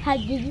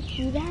 Did you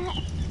see that?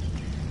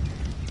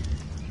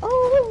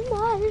 Oh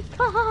my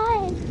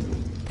god.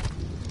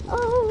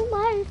 Oh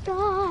my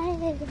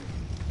god.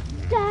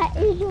 That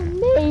is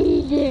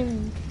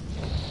amazing.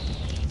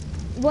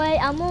 Wait,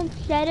 I'm gonna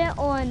set it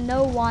on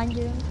no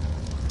wandering.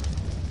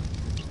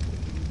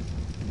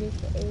 This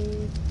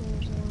is for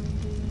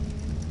wandering.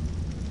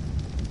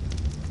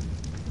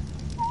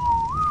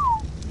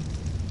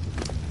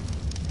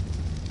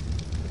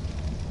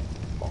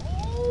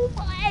 Oh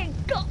my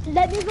god.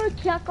 Let me go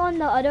check on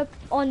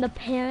the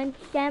parent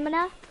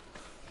stamina.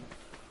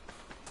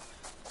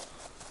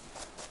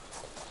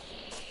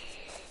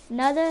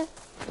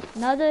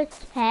 Another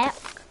tech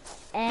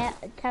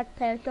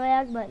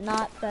parasaur, but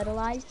not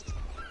fertilized.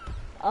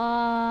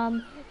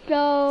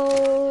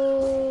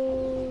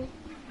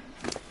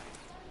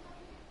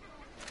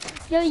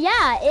 So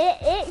yeah,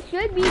 it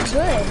should be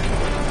good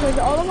because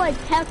all of my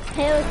tech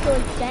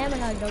parasaur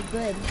stamina are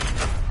good.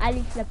 At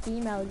least the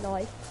female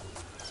life.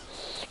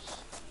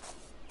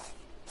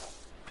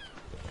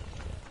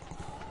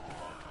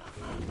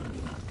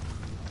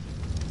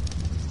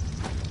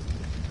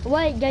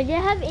 Wait, does it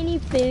have any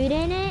food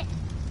in it?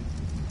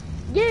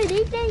 Dude,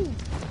 these things,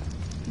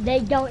 they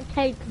don't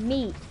take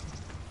meat.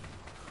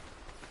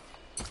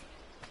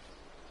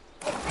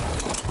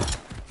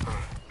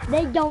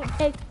 They don't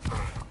take...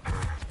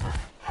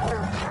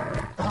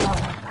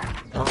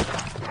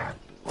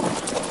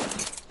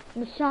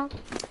 Machamp.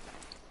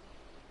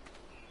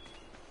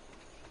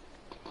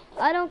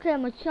 I don't care,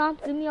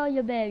 Machamp, give me all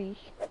your berries.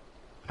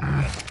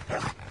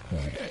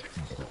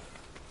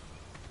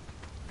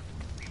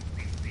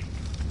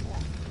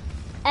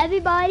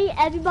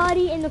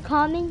 Everybody in the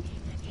comments,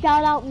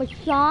 shout out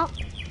Machamp.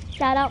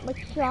 Shout out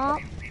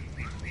Machamp.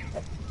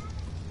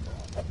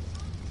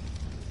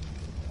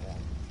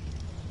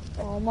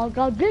 Oh my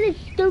god, get this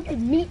stupid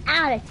meat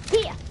out of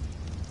here.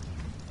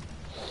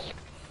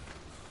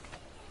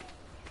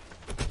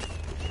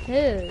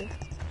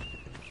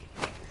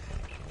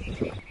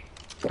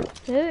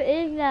 Who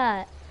is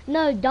that?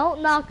 No,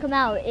 don't knock him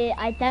out.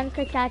 I think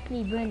it's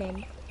actually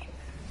Brennan.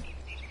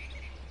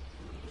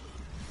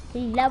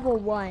 He's level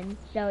 1,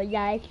 so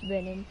yeah, it's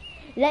Brennan.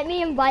 Let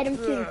me invite him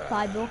to the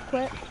tribe real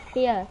quick.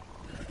 Here.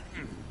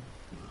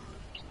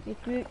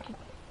 Recruit to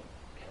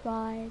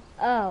tribe.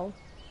 Oh.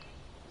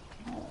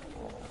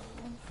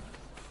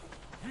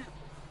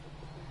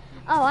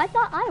 Oh, I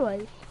thought I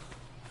was.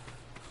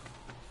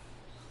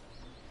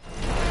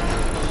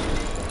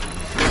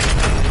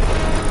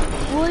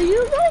 Will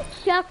you go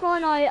check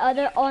on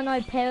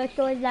our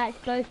parasaurs that's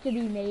supposed to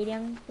be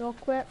mating real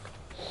quick?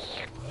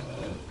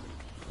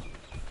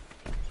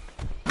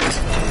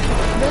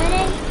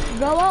 Brennan,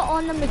 go out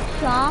on the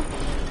Machamp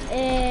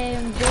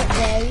and get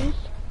berries.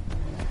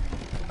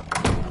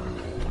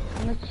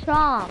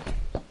 Machamp.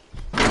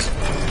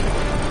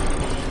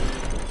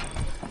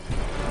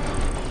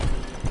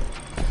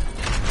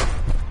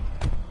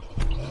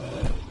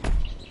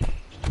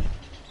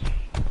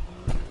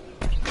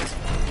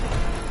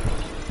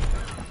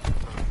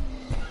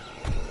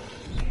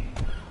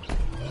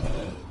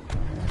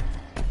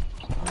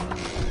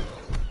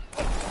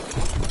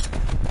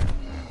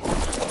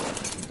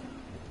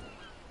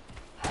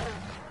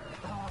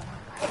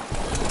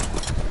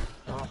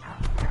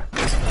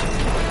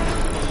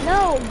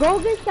 Go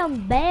get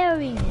some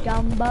berries,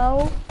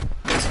 Jumbo.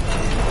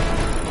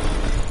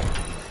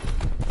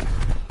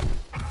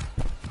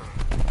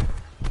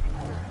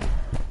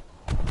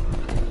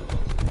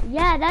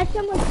 Yeah, that's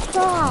a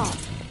Machamp.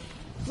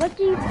 What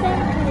do you think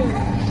it is?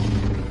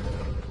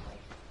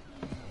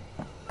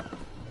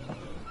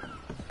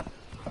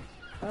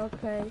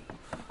 Okay.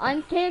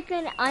 I'm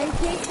taking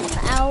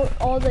out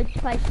all the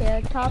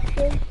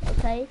Triceratopses,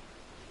 okay?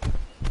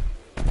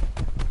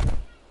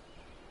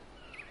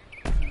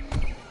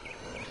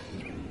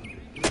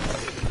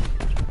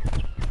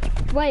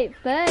 Wait,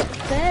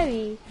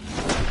 fairies.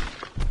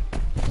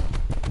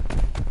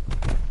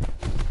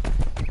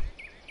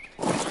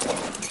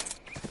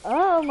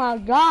 Oh my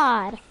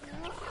god.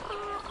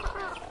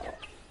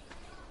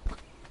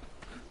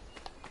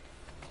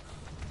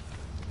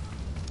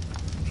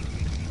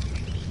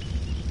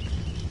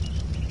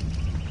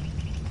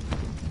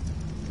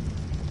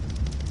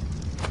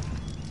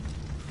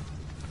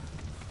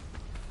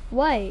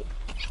 Wait.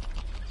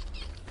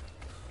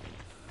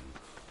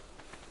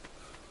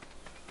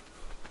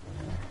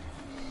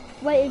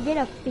 Wait, is it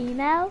a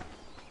female?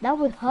 That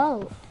would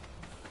help.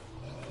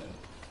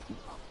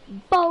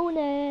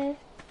 Bonus.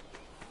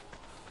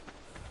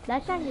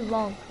 That sounded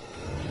wrong.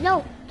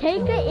 No,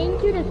 take it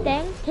into the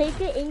thing. Take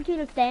it into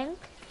the thing.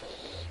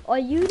 Are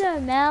you the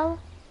male?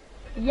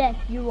 Yes,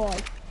 you are.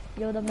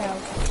 You're the male.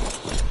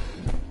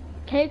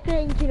 Take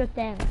it into the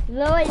thing.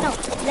 No, wait, no.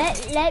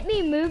 Let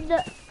me move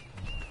the.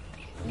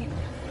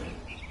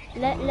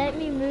 Let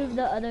me move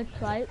the other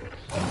trike.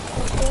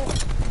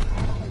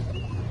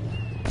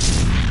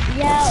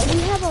 Yeah, we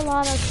have a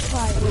lot of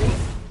trikes.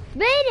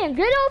 Kayden,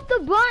 get off the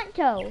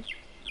Bronto.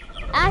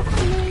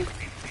 Actually,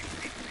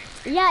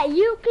 yeah,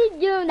 you keep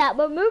doing that,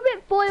 but move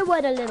it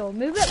forward a little.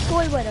 Move it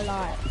forward a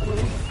lot.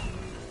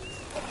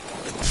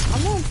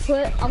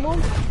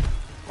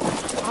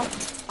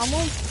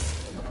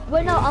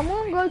 Wait, no, I'm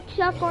gonna go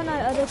check on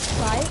our other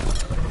trike.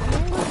 I'm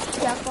gonna go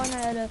check on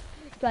our other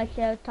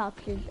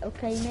triceratopses,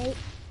 okay, mate?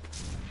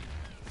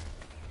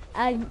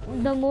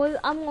 The more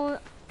I'm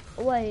gonna,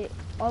 wait,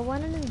 are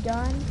one of them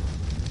done?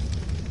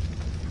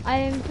 I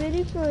am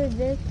pretty sure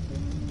this,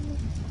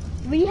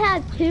 we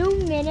have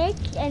 2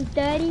 minutes and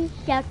 30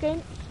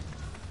 seconds.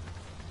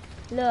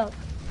 Look,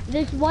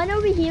 this one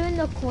over here in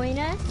the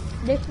corner,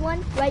 this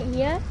one right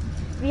here,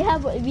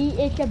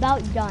 it's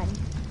about done.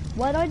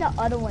 What are the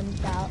other ones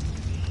about?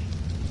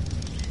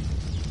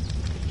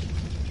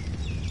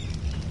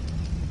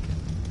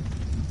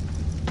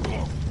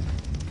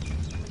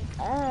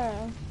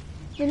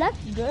 So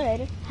that's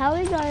good. How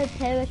is our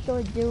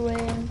pterosaur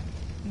doing?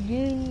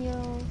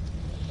 Junior.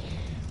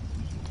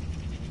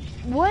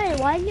 Wait,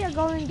 why is it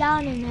going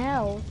down in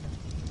health?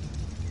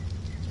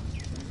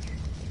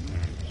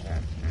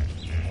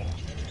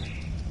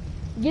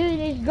 Dude,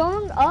 it's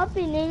going up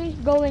and then it's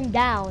going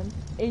down.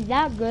 Is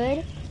that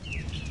good?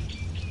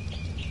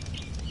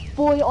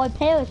 For our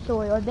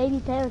pterosaur, or baby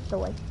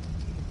pterosaur.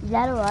 Is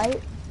that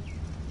alright?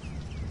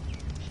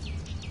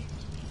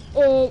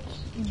 It's...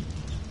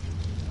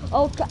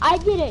 Okay, I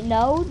didn't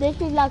know.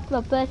 This is like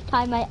the first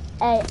time I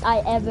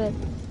ever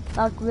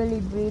like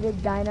really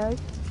breeded dinos.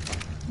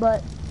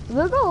 But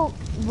we're going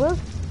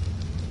to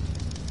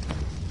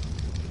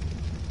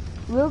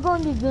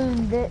be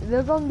doing this.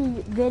 We're going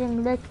to be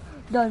getting this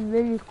done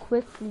really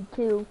quickly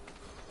too.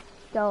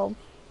 So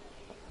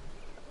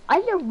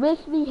I just wish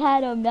we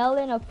had a male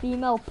and a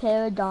female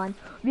paradon.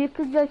 We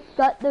could just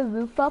shut the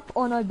roof up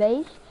on our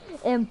base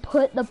and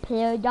put the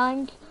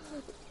paradons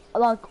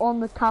like on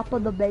the top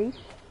of the base.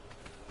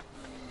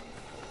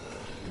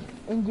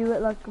 And do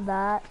it like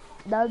that.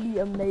 That would be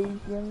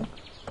amazing.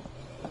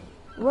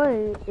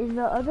 Wait, is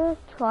the other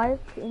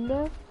tribe in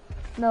there?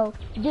 No.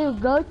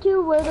 Dude, go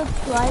to where the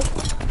tribe...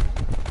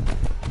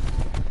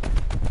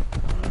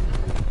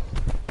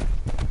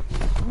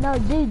 No,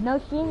 dude, no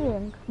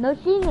singing. No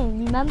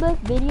singing. Remember this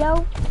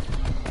video?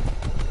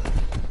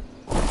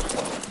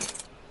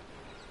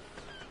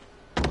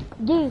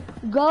 Dude,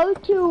 go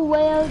to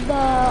where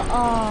the,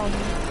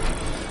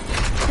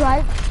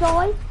 tribe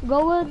story.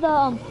 Go where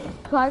the,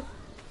 tribe...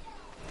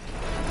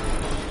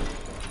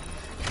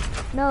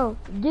 No,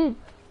 dude.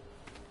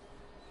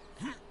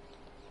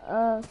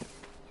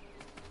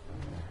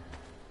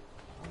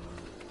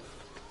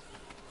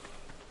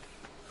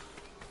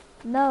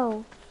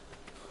 No.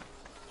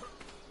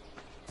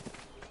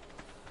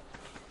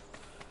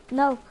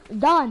 No,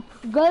 Don,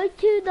 go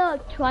to the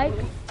trike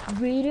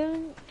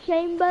breeding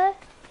chamber.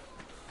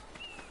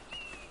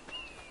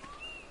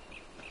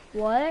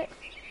 What?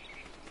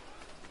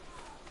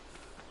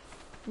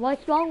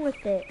 What's wrong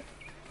with it?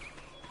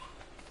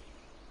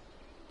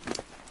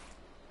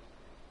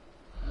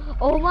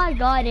 Oh my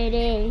god, it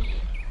is.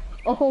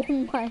 Oh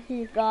my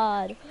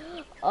god.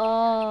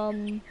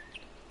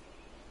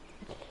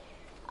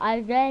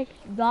 I guess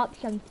drop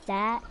some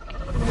stats,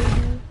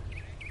 maybe.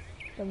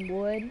 Some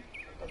wood.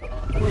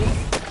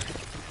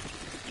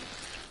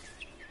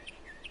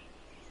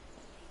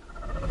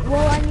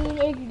 Well, I mean,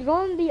 it's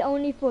going to be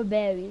only for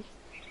berries.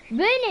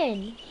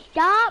 Brennan,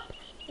 stop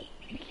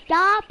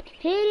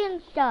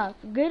hitting stuff.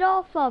 Get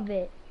off of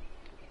it.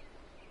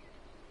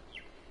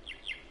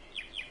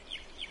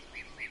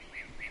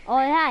 Oh,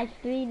 it has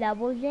 3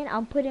 levels in.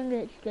 I'm putting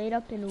it straight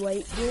up in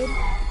weight, dude.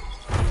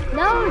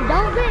 No,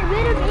 don't get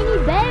rid of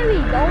any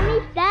berries. Only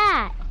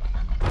stats.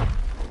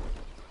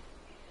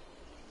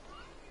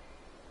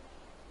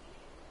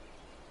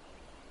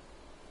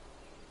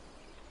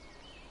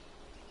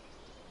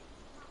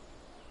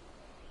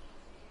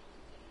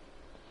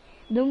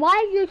 Then why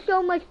is there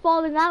so much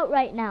falling out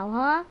right now,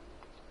 huh?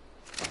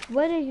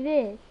 What is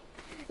this?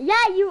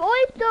 Yeah, you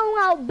always throwing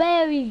out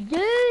berries,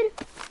 dude.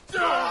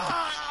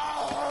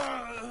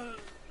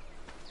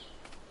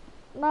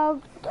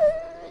 No,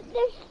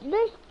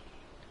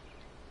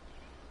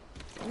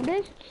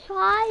 this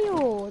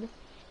child,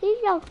 he's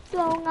just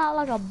throwing out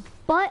like a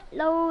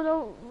buttload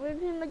of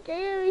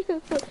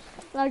materials,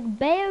 like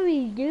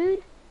berries,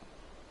 dude.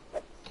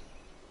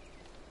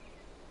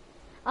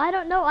 I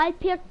don't know, I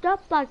picked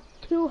up like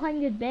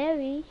 200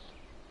 berries.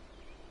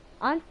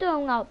 I'm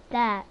throwing out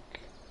that.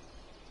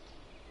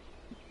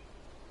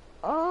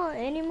 Oh,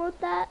 any more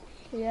that?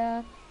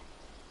 Yeah,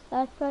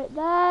 that's right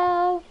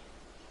there.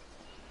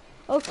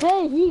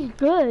 Okay, he's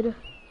good,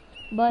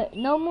 but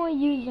no more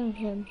using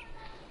him.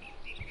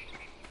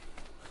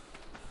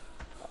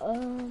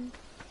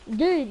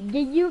 Dude,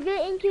 did you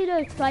get into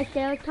the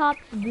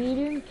Triceratops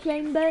breeding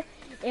chamber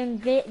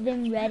and get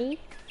them ready?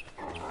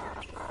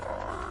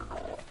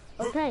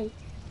 Okay,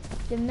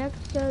 then make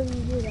sure you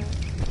do that.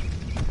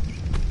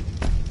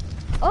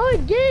 Oh,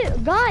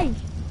 dude, guys,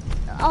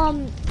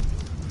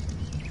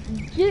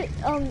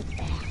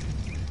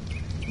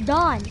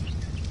 Don.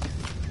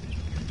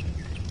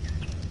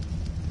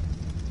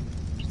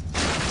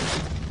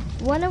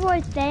 One of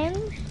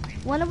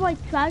our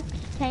trucks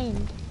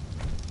tamed.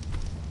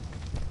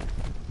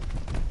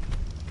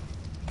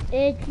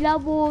 It's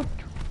level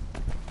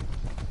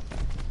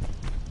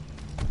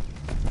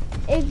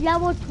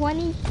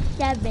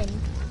 27.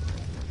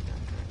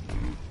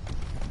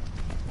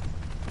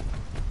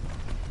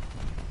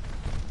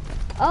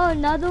 Oh,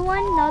 another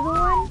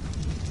one.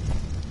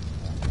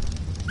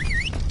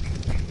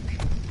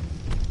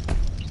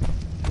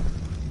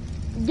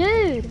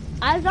 Dude,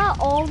 I got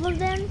all of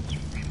them.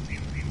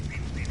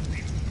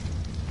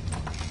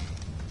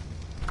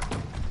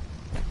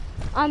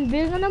 I'm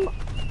bringing them.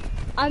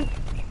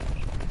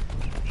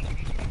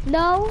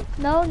 No,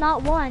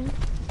 not one.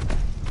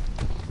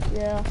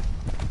 Yeah.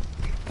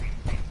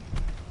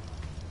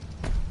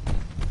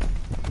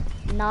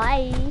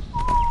 Nice.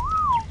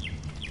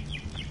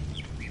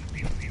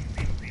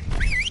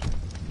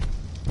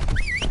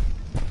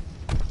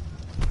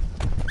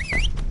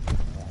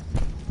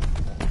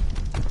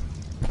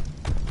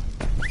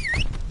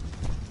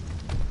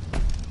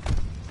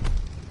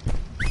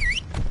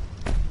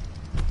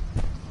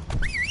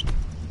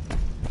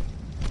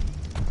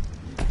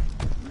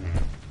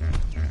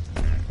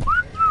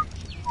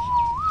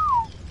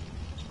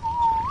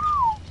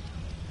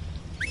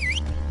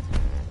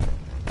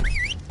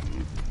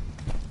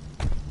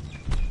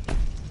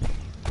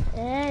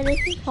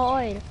 This is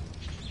hard.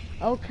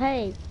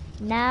 Okay,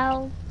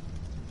 now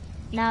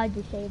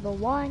disable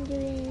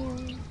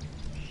wandering.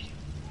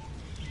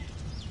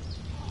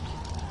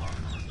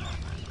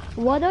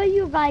 What are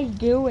you guys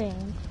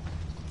doing?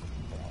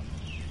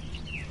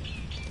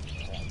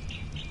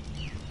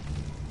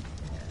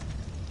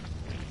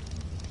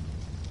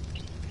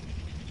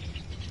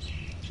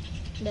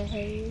 The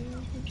hay.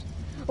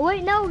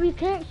 Wait, no, we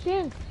can't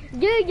sing.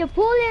 Dude, you're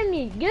pulling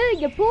me.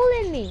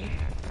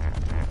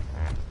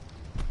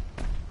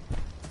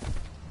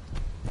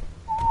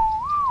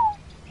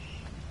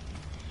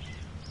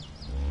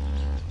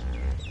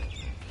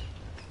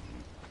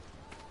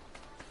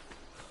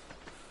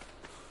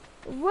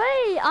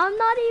 Wait, I'm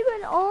not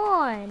even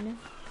on.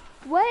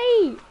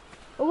 Wait.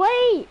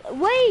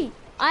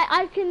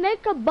 I can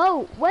make a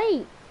boat.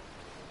 Wait.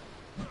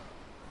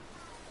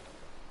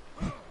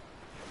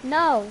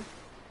 No.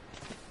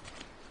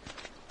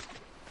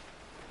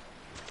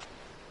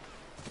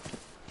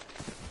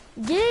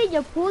 Dude,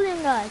 you're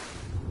pulling us.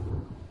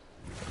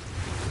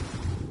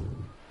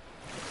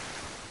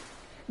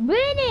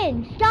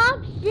 Brennan, stop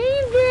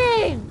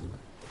singing!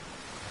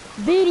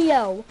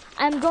 Video.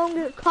 I'm going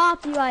to get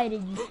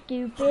copyrighted, you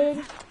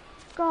stupid.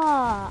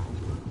 God.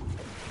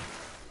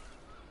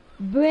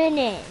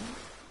 Brennan.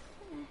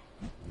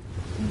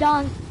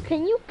 Don,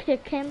 can you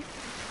kick him?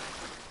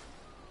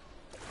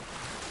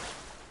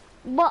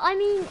 But I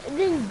mean,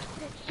 then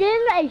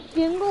sing a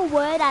single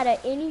word out of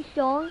any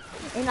song,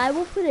 and I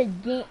will put a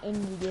dent in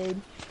you,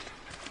 dude.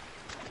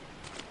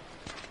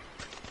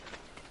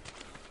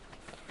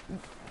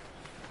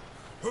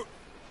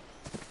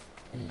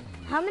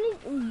 How many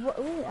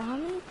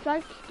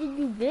strikes did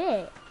you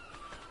get?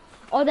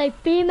 Are they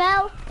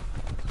female?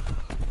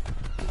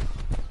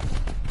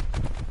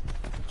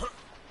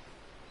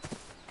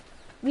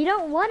 We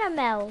don't want a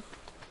male.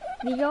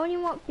 We only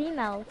want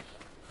females.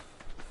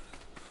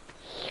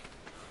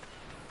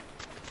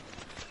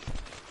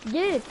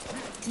 Dude,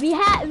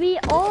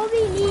 all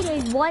we need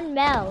is one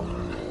male.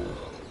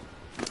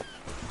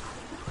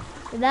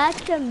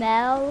 That's a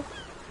male.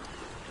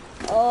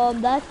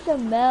 That's a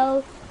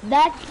male.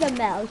 That's the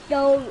male.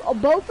 So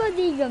both of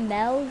these are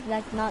males.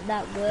 That's not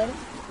that good,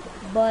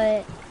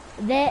 but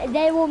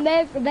they will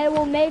make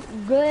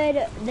good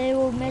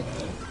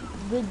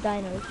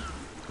dinos.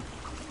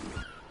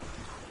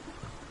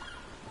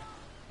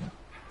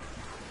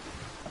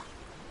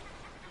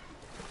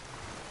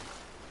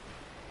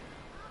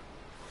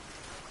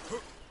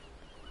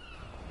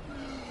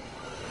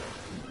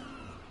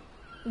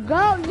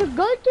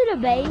 Go to the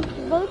base.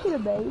 Go to the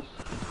base.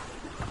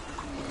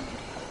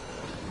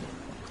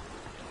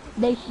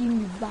 They see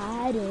me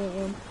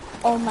riding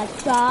on my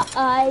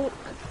trike.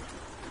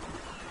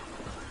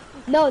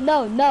 No.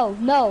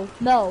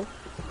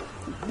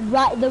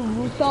 Right,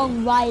 the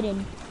song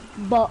riding,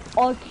 but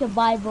all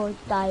survival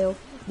style.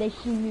 They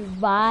see me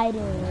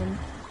riding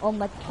on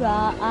my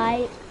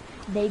trike.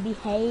 They be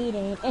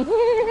hating.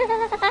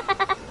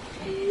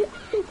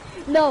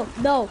 No,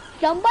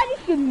 somebody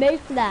should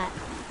make that.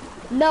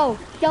 No,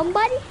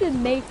 somebody should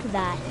make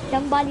that.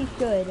 Somebody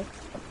should.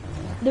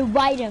 The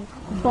writing,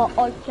 but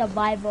all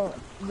survival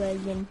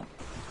version.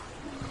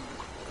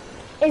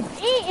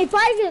 If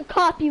I get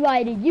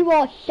copyrighted, you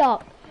all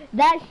suck.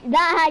 That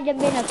hasn't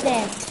been a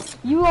thing.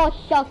 You all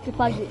suck if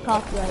I get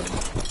copyrighted.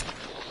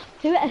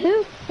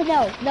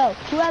 No.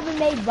 Whoever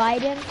made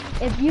writing,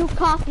 if you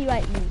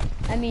copyright me,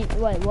 I mean,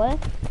 wait, what?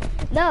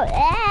 No,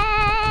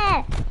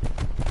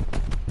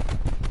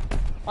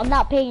 I'm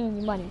not paying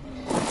any money.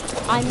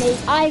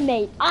 I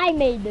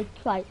made the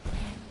trike.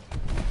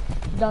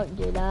 Don't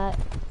do that.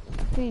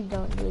 Please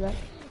don't do that.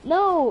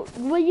 No,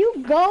 when you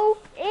go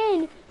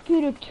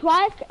into the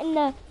trike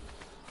and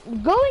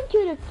go into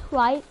the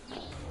trike,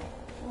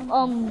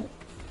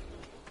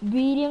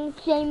 breeding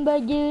chamber,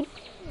 dude,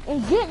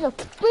 and get the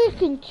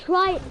freaking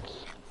trike.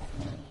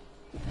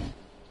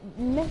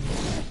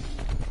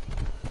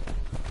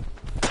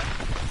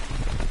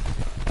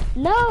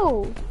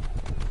 No,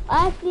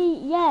 actually,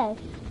 yes.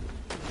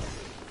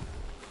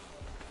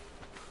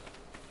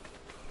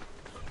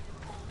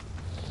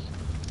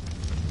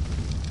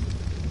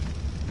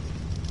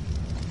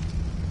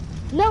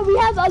 No, we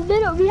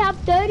have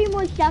 30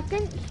 more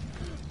seconds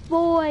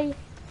for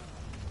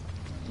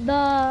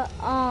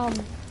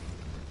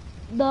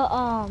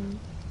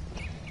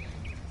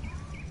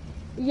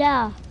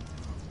yeah.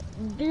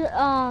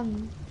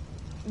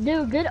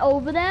 Dude, get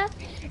over there,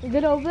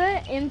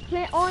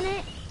 imprint on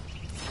it.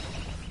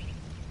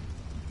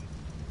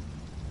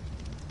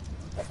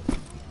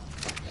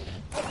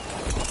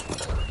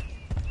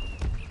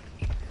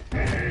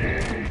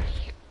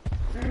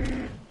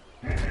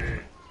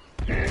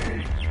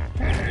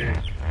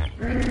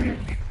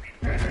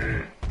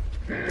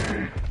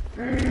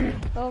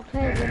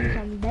 Okay, then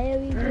some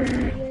berries over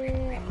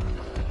there.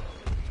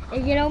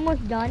 Is it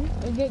almost done?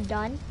 Is it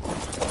done?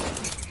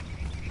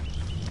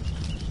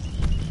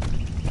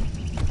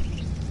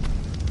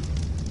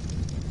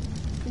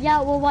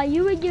 Yeah, well, while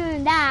you were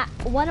doing that,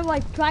 one of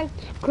our trikes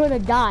could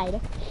have died.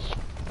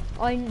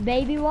 On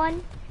baby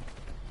one.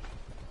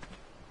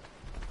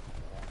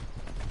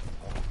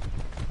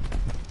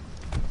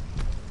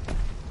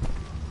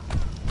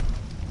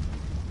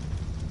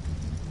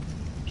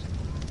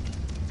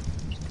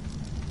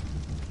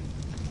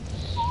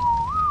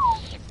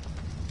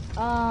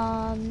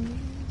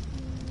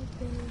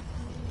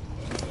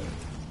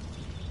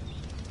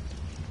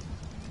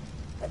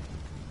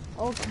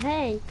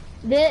 Okay,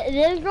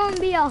 there's gonna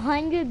be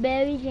 100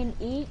 berries in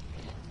each.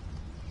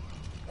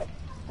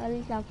 At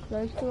least I'm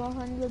close to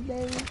 100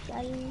 berries,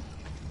 at least.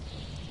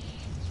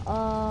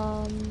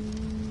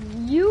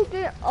 You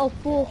get a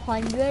full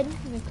 100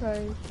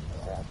 because,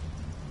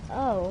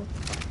 oh.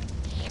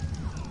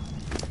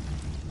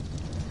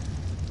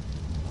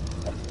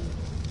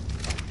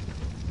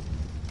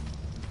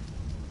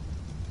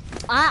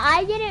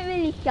 I didn't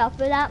really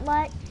suffer that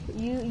much.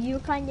 You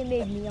kind of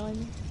made me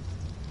on.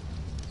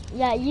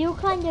 Yeah, you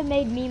kind of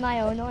made me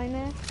my own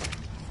armor.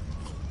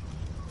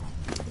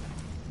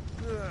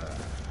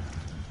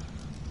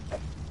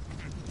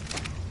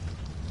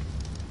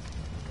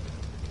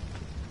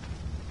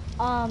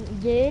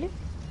 Dude.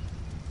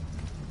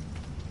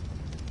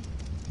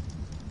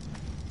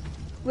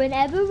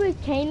 Whenever we're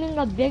taming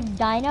a big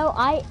dino,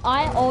 I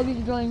always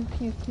go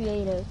into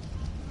creative.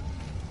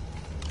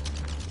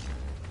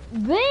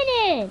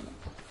 Brennan!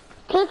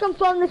 Kick him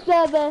from the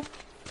server.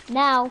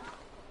 Now.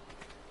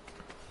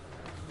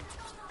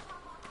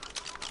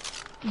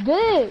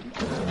 Dude!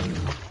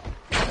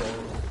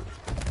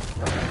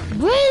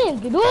 Brennan,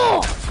 get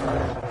off!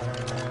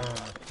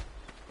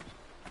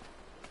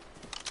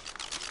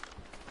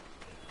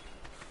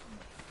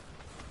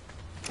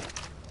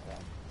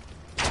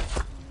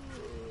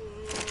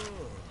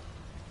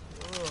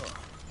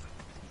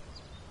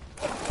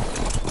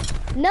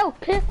 No,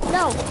 kick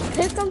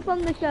him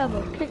from the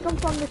server. Kick him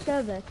from the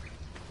server.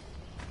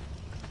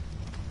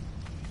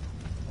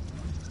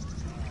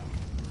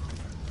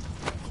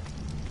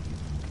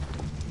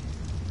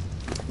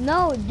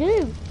 No,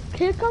 dude,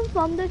 kick him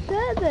from the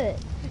server.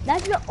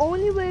 That's the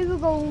only way we're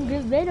going to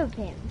get rid of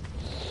him.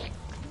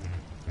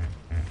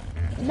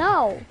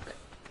 No.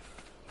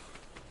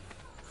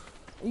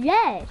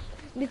 Yes,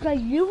 because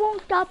you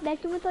won't stop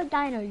messing with our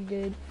dinos,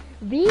 dude.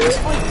 We are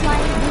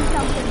trying to do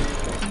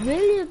something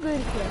really good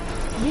here.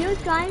 We are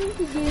trying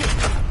to do,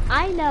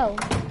 I know,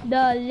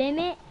 the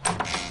limit.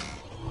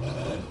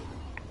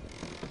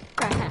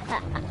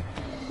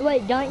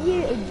 Wait, don't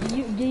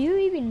do you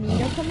even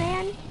need a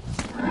command?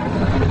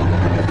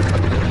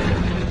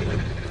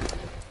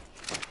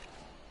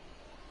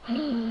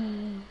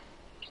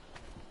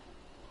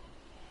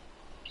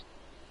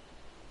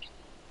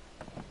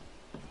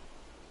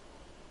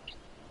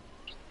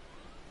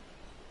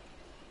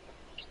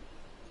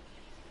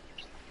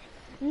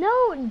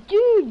 No,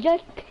 dude,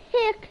 just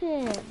pick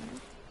him.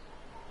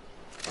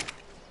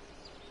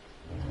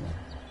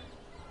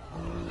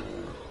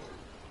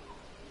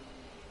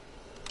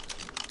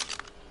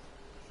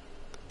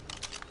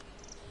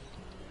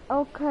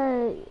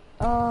 Okay,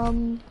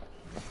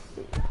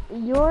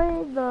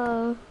 you're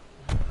the,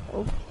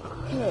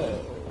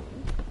 okay.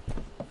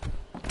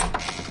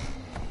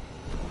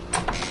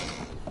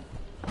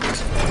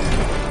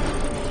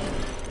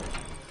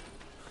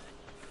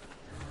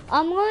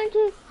 I'm going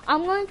to the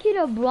I'm going to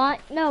the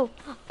Bronto.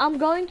 I'm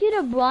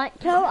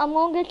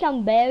going to get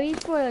some berries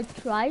for the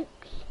trikes.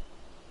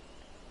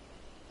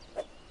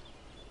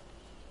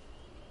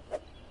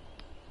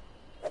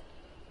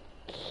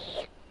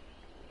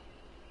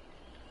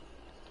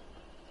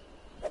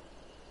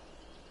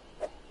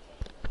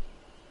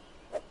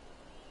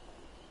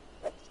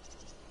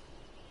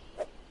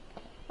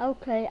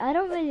 Okay, I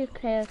don't really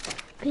care.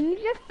 Can you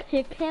just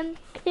pick him?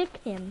 Pick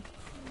him.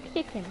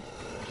 Pick him.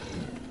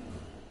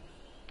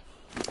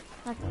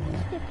 Like,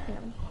 pick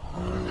him.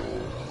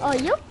 Oh,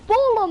 you're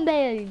full of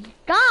berries.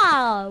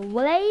 God,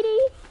 lady.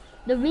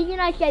 The reason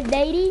I said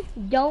lady,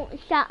 don't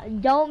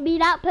be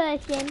that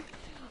person.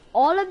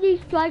 All of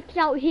these strikes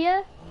out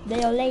here,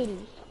 they are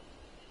ladies.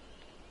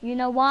 You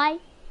know why?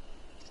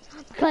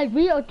 Because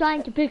we are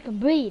trying to pick a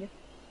breed.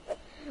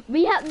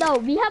 We have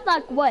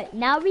like what?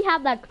 Now we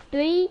have like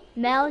 3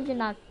 males and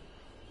like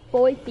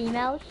 4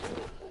 females.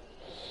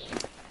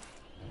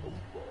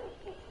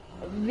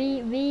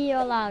 We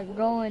are like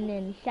going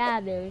in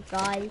savage,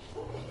 guys.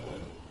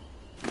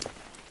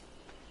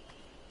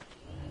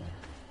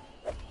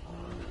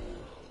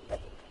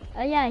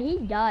 Oh yeah, he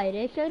died.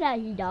 It showed that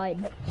he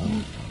died.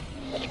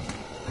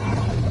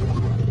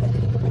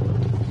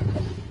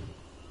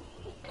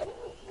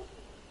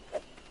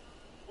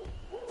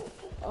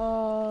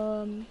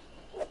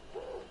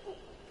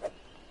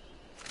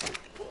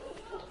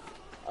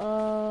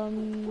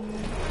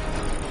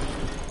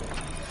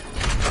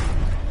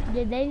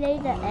 Did they lay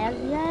the egg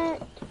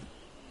yet?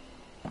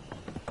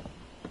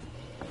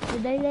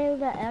 Did they lay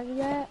the egg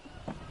yet?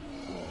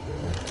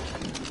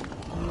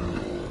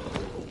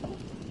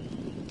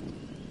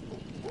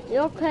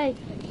 Okay,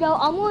 so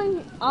I'm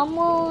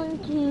going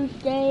to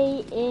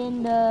stay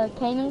in the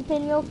Kayden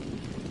pin real.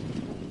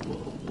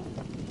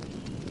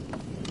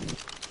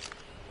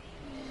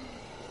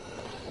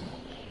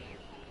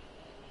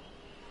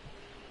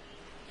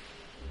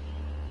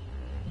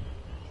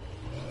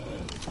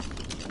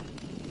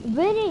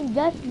 Really,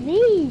 just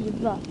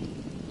leave.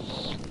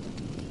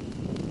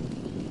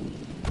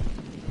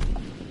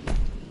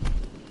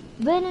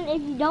 Brennan,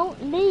 if you don't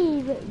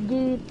leave,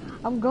 dude,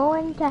 I'm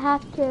going to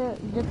have to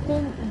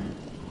defend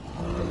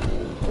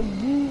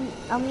you.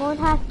 I'm going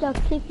to have to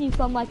kick you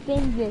from my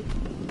fingers.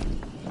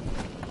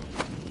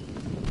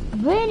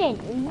 Brennan,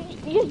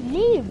 just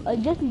leave.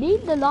 Just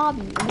leave the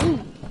lobby.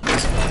 Leave.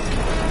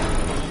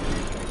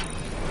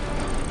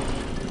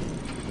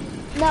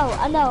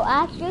 No,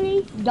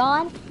 actually,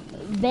 Don,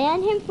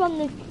 ban him from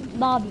the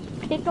lobby.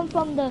 Kick him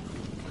from the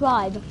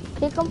tribe.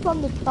 Kick him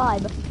from the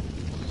tribe.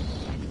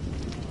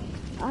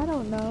 I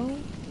don't know.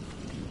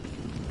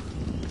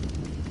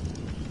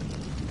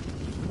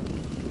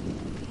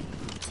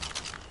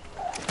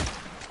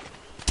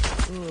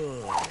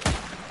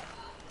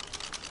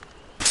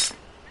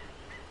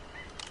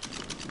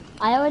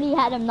 I already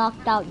had him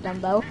knocked out,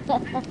 Dumbo.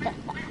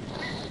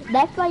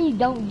 That's why you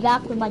don't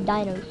jack with my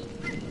dinos.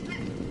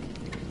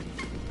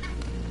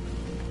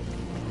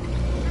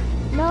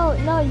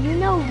 No, you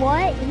know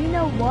what? You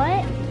know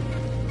what?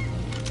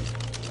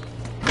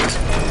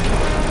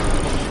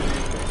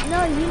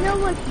 No, you know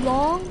what's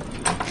wrong?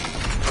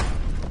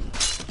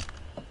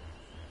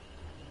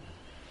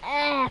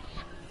 F.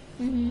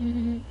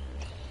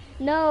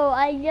 No,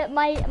 I get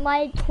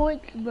my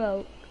torch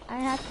broke. I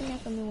have to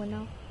make a new one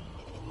now.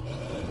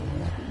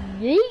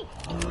 Yeet.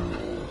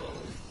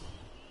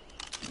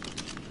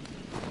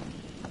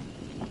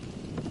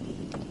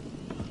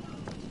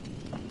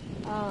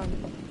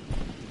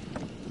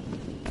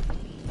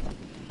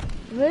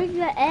 Where's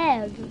the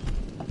egg?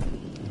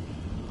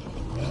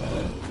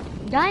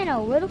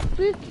 Dino, where the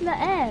freak's the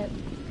egg?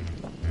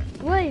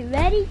 Wait,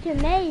 ready to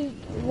make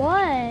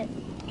what?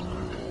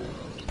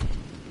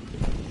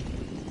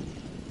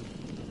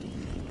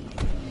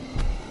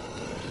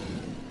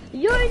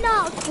 You're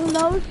not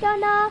close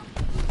enough.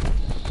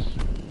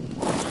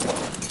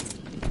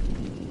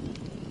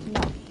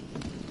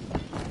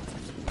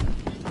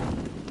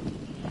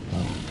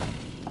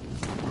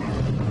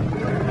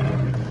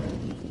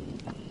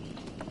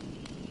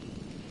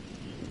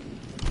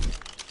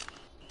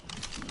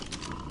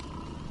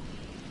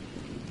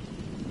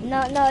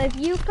 No, if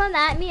you come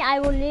at me, I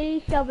will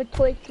literally shove a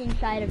torch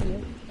inside of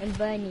you and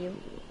burn you.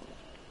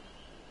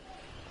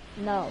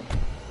 No.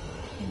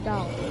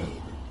 Don't.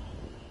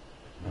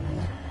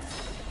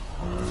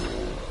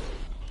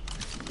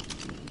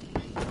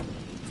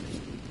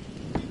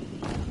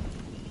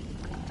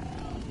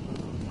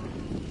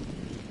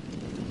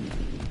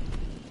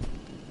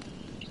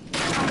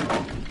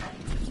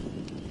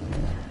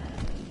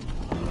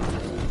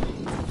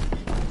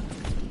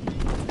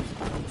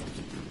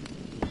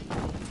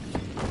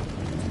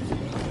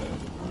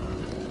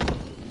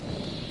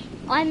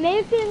 I'm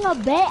making a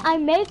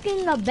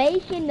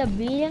base in the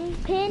breeding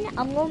pen.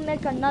 I'm gonna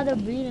make another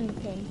breeding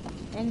pen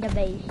in the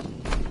base.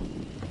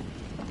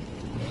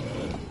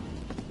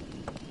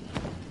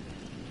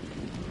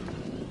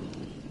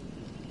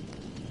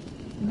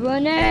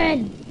 Run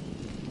in!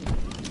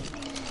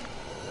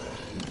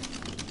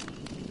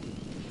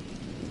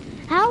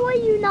 How are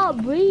you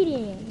not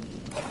breeding?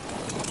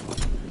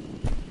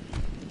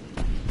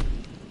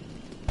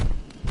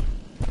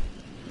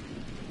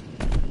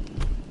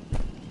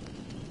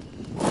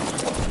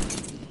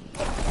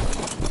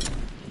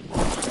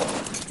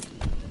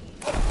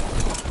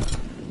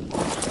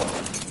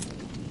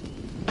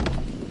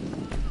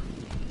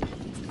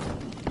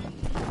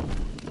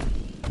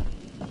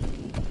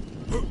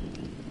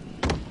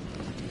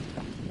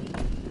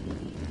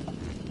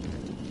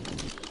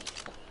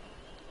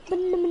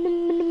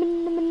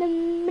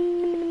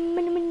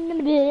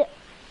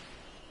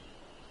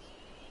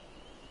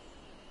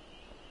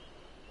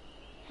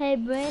 Hey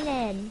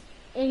Brennan,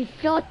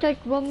 insult us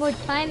one more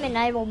time and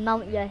I will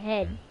mount your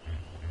head.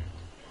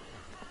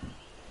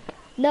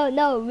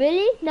 No,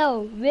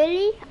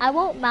 really? I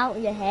won't mount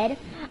your head.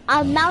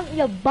 I'll mount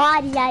your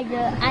body as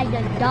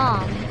a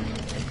dom.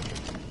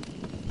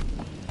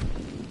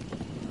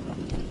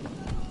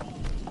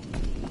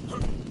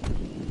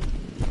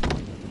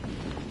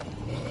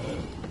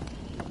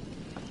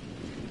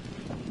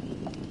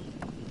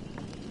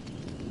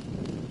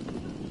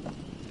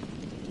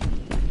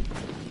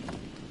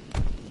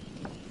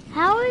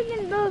 How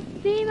isn't both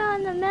female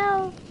and the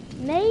male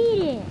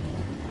mating?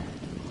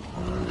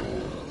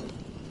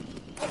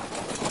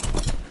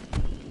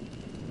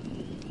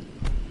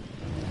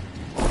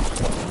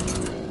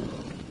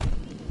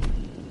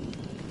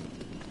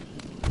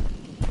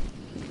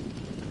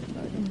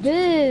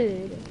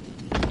 Dude.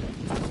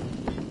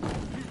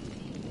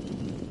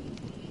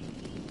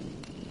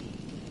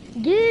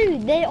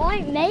 Dude, they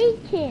aren't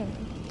mating.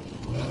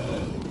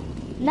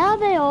 Now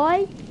they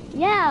are.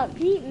 Yeah,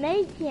 keep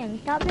mating.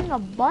 Stop being a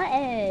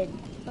butthead.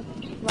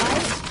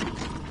 Right?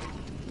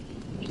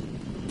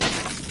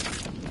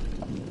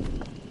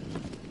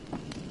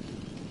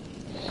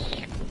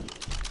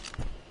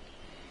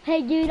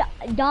 Hey dude,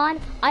 Don,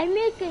 I'm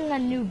making a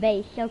new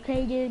base,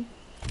 okay dude?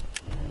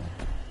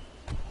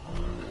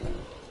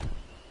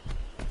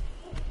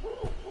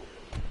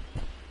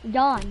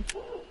 Don,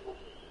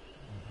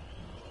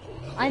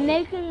 I'm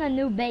making a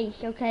new base,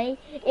 okay?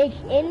 It's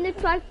in the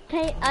truck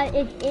tank,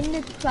 it's in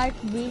the truck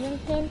breeding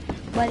pen,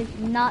 but it's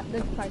not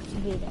the truck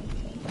breeding pen.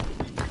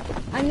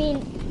 I mean,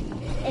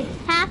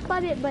 it's half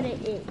of it, but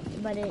it is,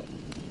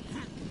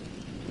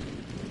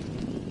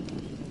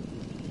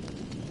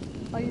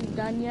 Are you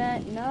done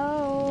yet?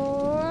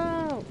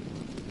 No.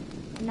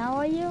 Now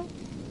are you?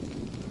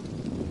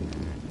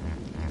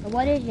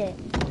 What is it?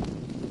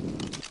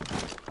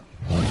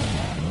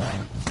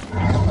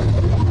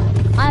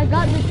 I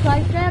got the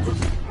triceps.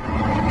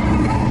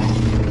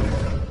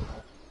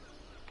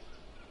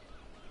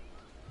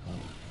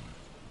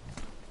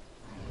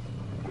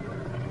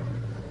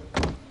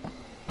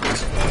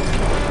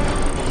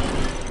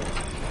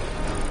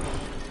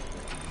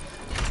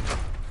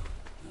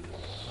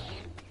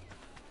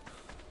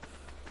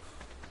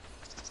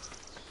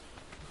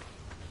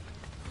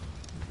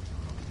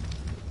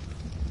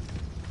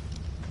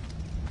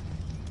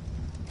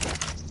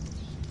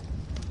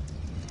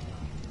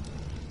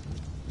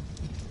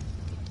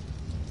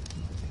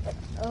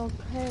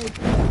 Okay,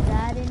 put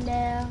that in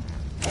there,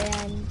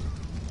 and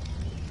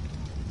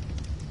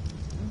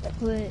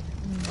put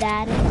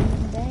that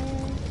in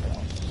there,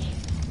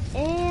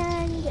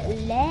 and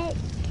let,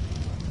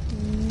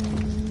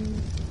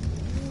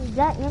 is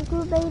that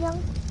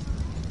incubating?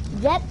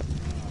 Yep.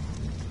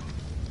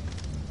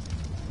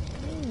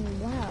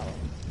 Wow.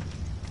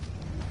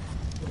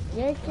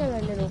 You're still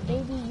a little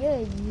baby,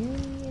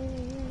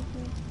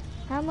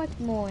 How much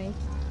more?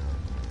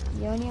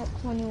 You're only at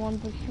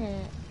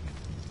 21%.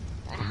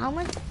 How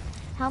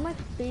much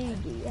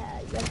food do you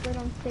have? You're good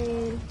on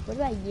food. What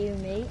about you,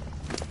 mate?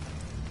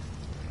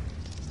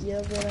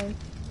 You're good on...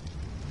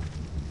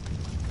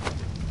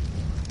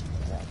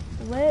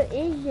 Where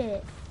is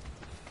it?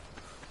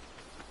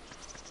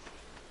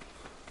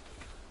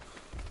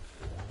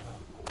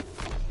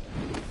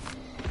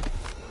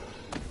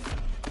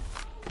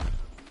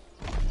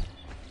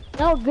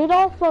 No, get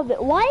off of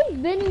it. Why is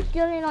Vinny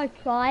still in our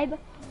tribe?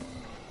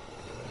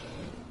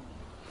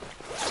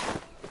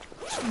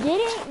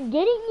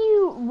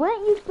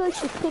 Weren't you supposed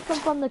to kick him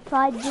from the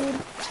tribe, dude?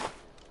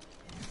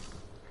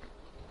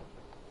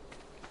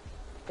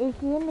 Is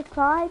he in the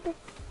tribe?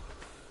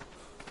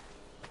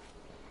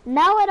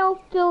 Now I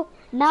don't feel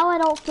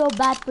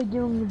bad for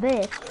doing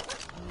this.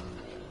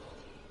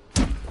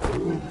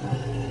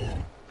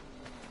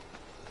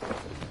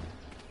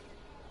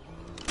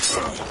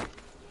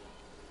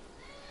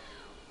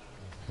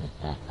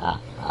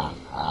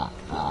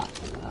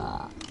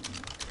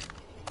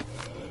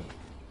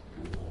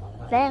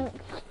 Thanks.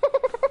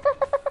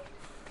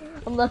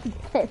 I'm not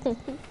kidding.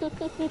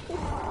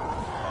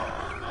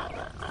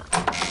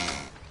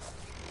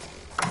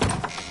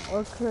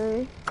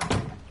 Okay.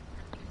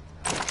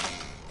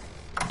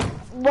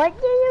 What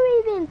do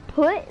you even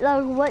put,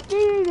 like, what do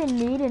you even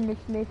need in this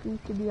mission,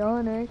 to be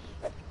honest?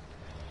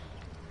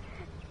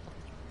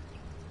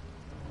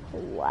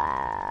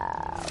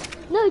 Wow.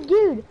 No,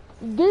 dude,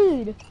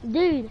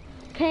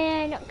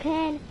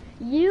 can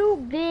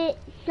you get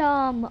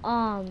some,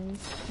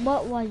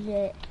 what was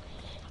it?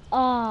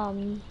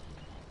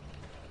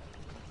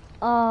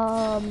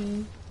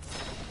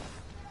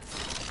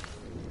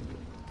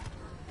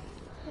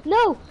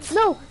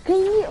 No,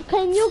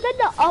 can you get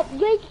the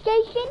upgrade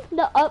station?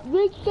 The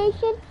upgrade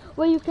station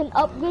where you can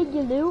upgrade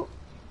your loot?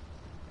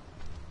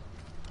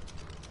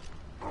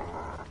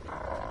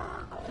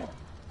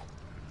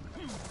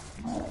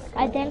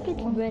 I think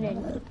it's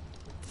written.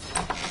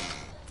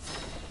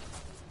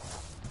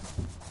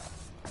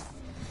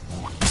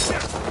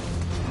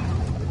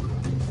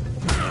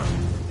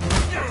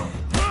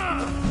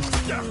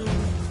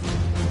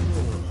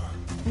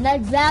 Now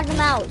drag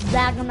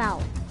him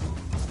out.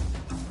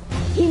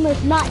 He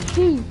must not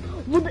see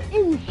what the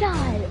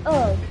inside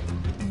of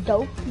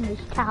Darkness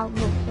Town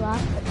looks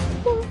like.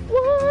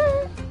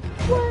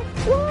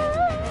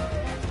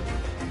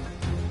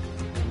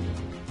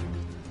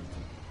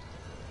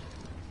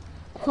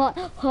 What?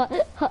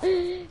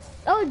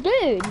 Oh,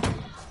 dude,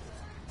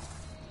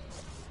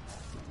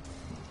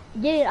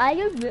 I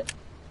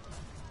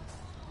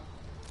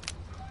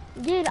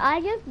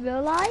just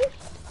realized,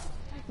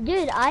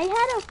 I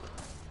had a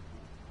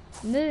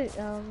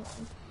move.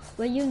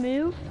 Will you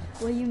move?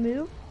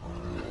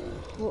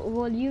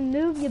 Will you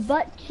move your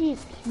butt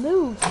cheeks?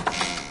 Move.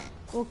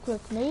 Real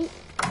quick, mate.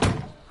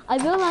 I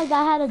realized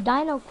I had a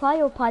dino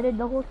cryopod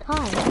the whole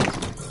time.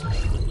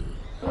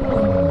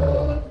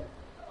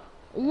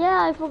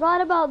 Yeah, I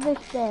forgot about this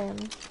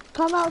thing.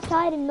 Come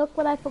outside and look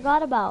what I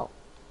forgot about.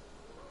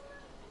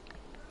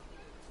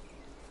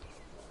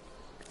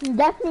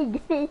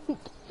 Definitely great.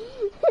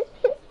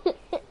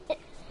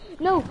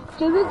 No,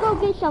 should we go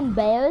get some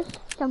bears?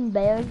 Some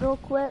bears real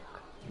quick.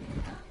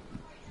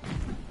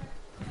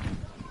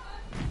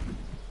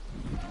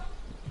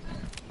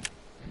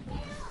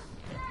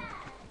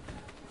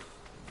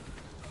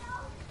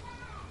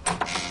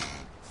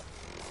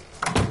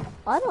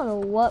 I don't know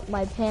what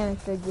my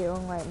parents are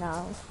doing right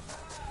now.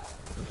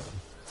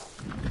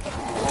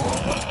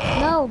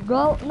 No,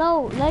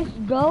 let's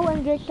go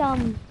and get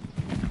some.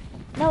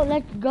 No,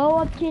 let's go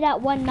up to that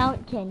one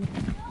mountain.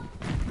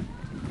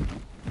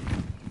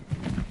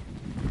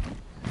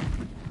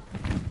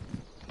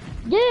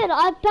 Dude,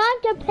 I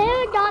found a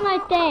paragon, I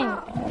think.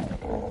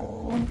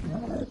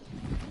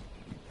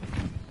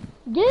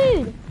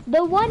 Dude,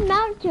 the one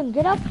mountain,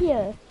 get up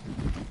here.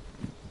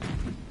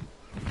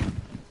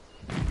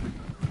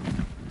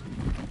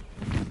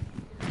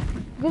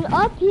 Get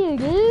up here,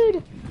 dude.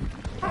 If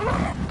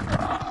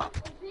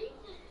he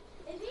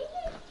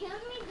just kill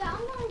me, I'm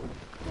going to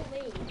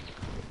leave.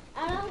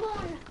 And I'm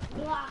going to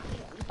block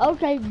him.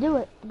 Okay, do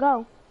it.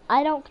 Go.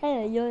 I don't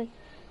care.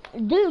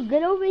 Dude,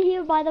 get over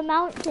here by the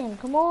mountain.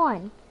 Come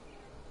on.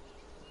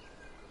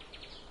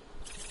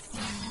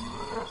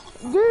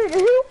 Dude,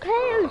 who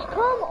cares?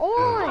 Come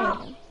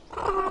on.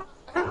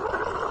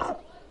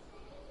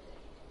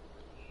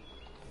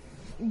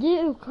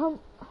 Dude, come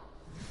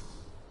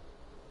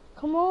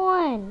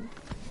on.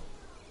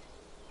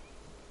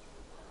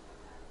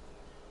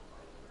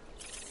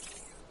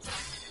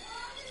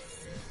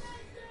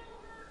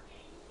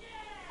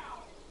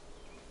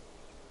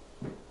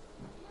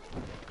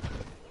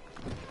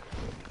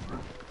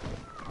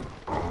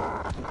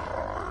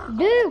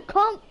 Dude,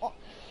 come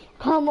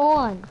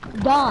on.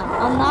 Don,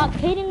 I'm not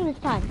kidding this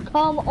time.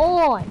 Come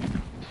on.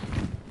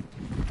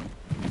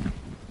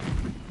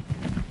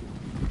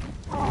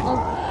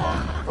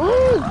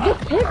 Ooh,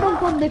 just kick him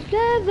from the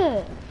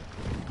server.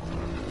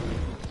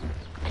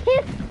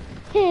 Kick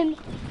him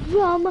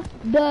from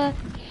the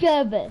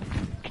server.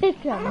 Kick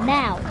him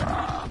now.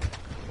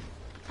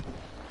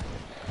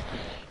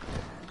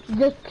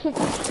 Just kick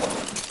him.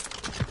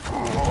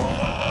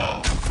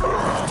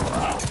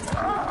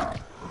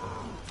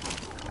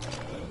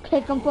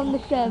 Kick him from the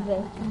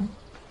server.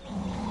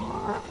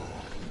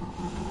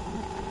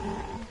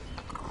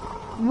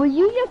 Will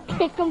you just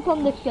kick him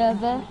from the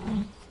server?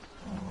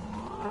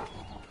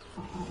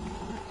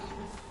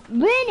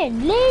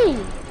 Brennan,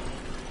 leave!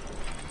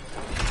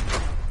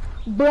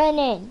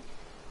 Brennan,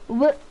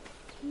 what?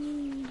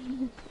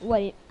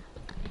 Wait.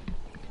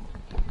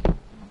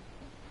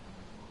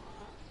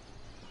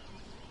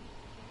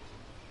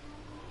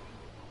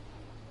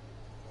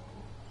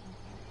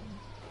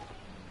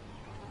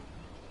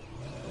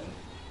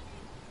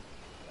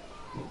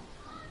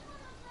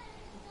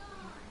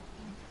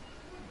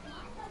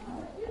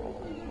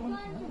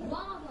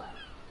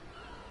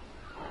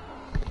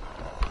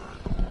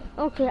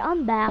 Okay,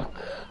 I'm back.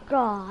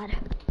 God,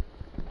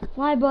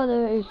 my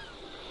brother is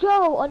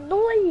so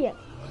annoying.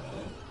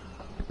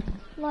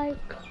 Like,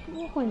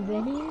 come on,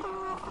 Benny.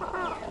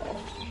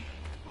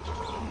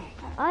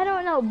 I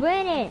don't know,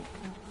 Brennan.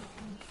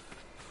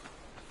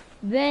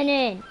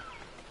 Brennan.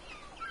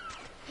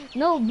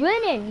 No,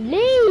 Brennan,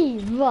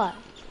 leave.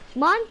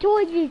 Mom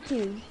told you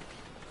to.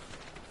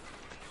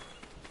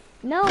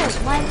 No,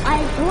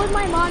 I told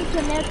my mom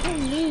to make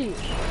him leave.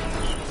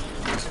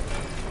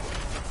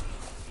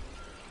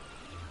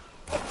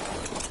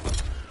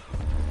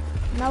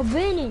 Now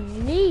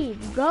Brennan,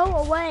 leave, go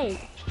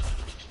away.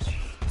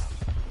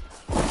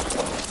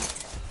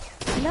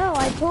 No,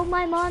 I told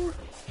my mom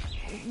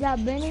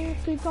that Brennan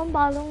keeps on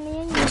bothering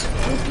me and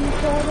you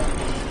told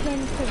him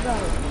to go.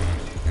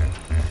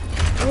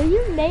 Will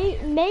you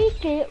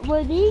make it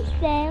with these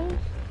things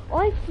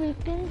or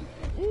freaking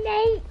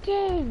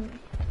making?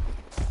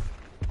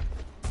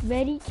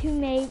 Ready to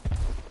make.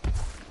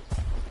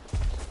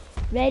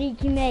 Ready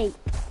to make.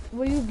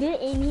 Will you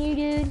get in here,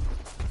 dude?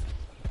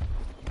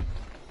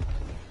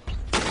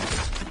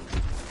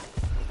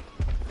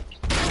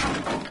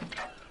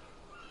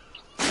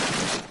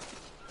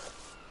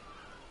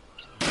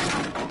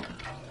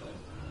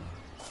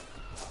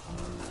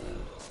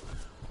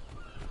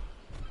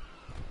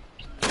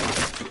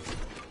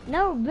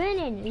 No,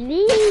 Brennan,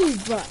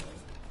 leave!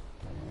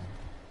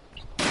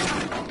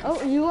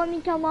 Oh, you want me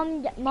to tell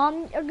mom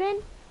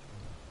again?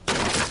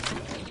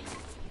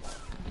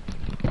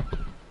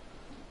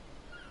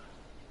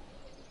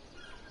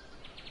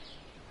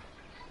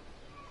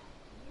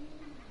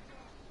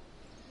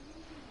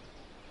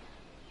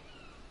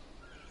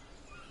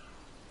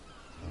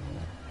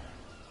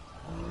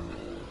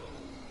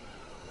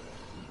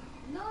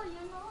 No,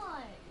 you're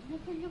not.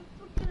 Because you're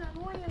freaking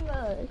annoying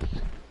us.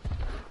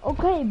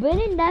 Okay,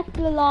 Brennan left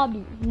the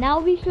lobby. Now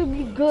we should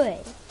be good.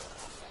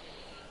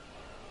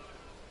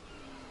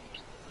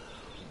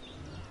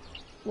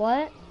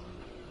 What?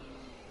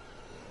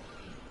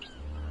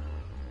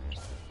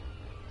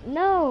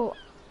 No.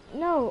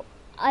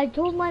 I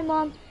told my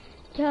mom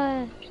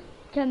to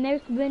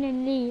make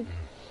Brennan leave.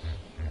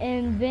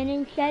 And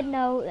Brennan said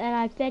no, and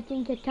I fetched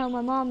him to tell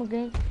my mom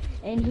again.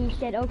 And he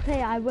said,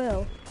 okay, I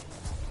will.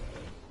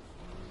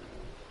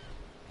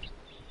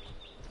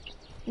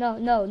 No,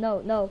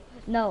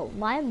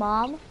 my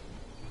mom,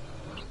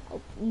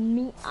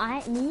 me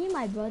and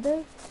my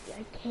brother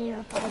are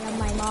terrified of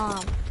my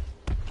mom.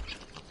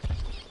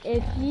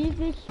 If she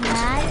gets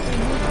mad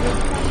and we did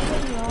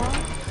something wrong,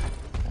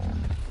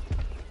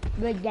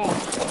 we're dead.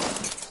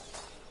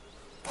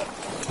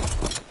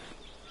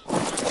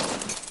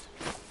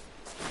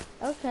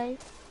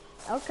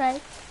 Okay.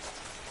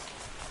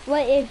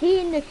 Wait, is he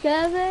in the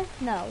server?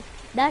 No,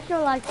 that's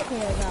all I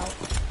care about.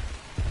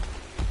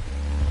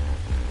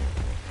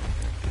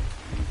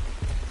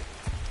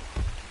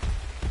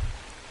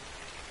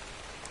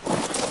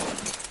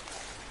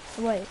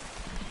 Wait.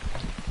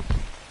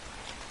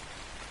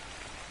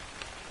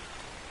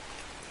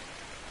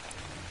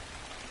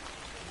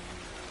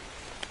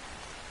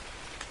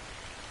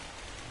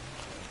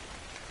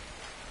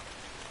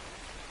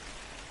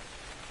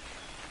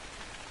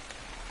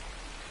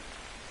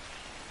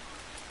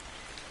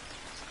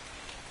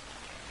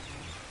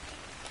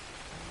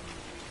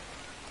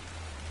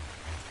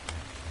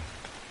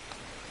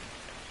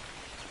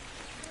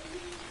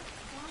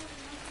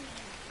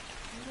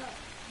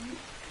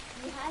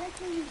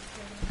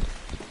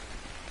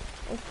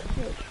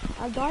 Okay,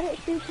 I got it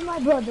through to my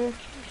brother.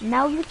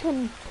 Now you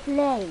can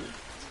play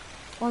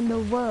on the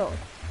world.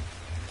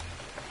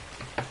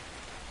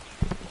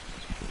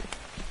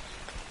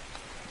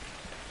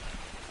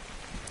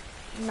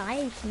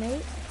 Nice,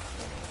 mate.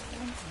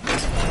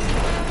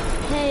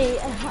 Hey,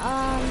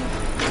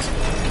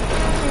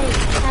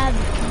 have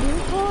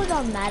you called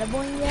on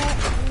Matterborn yet,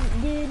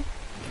 dude?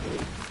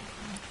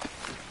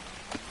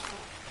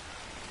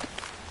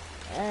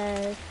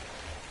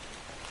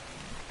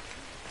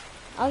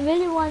 I'm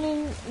really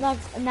wanting, like,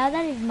 now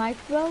that his mic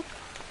broke,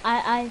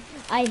 I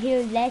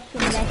hear less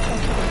and less of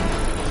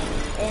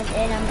him,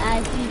 and I'm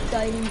actually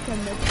starting to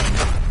miss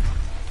him.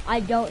 I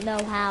don't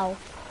know how,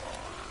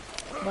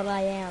 but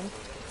I am.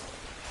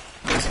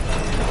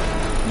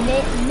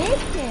 Miss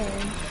him!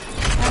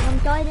 Like, I'm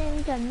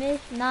starting to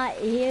miss not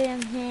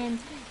hearing him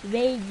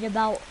rage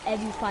about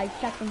every 5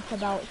 seconds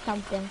about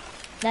something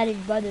that his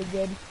brother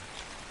did.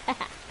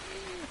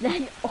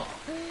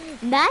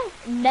 That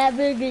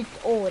never gets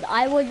old.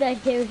 I would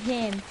just hear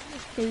him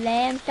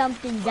slam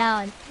something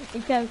down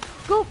and say,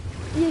 "Go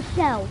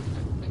yourself,"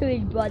 to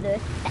his brother.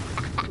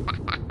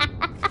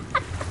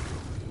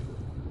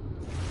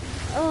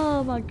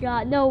 Oh my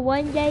god. No,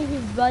 one day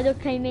his brother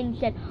came in and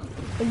said,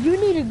 "You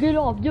need to get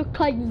off, your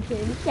cousin's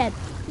here." He said,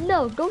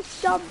 "No, go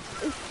shove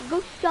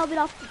it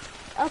up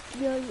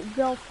your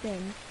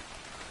girlfriend."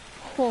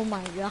 Oh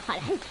my god,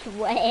 I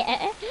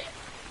swear.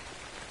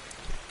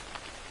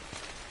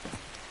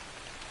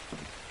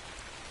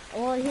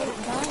 Well,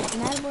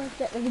 Madman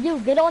said, "You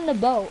get on the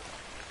boat."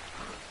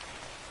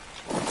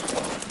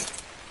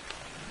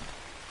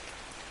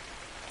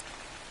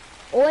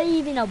 Or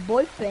even a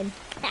boyfriend.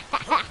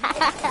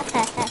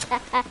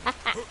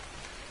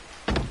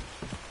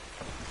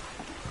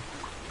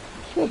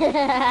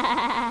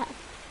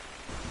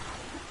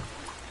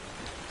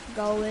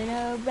 Going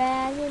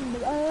around in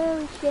the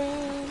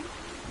ocean,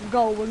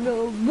 going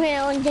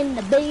around in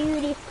the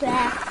beauty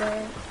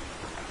factor.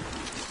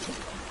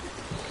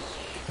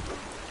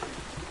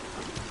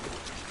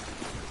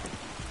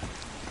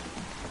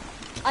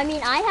 I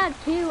mean, I have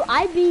two.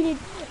 I beat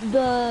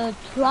the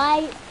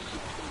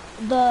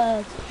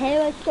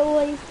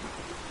Parasaurs.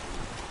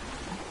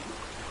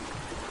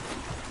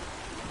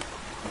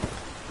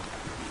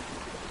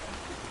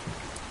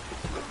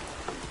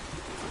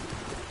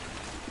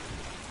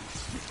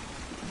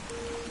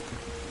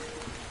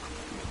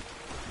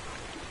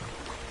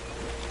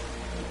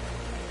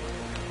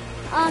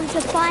 To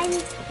find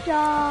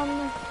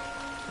some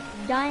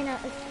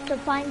to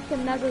find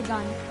some mega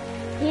guns.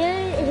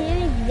 Here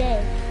is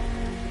this.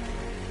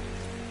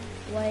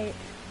 Wait.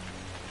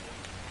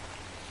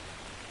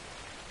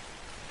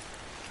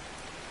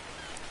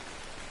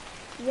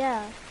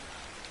 Yeah.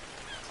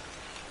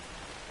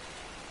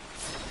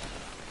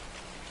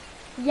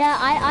 Yeah,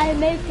 I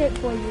make it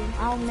for you.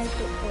 I'll make it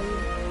for you.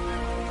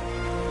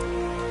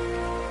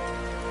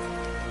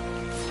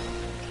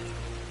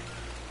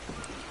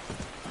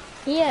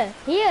 Here.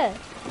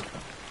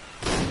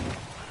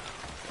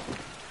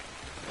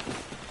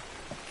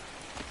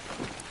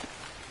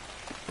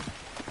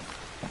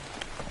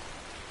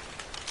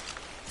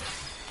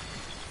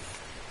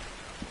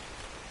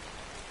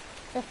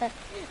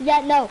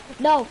 Yeah,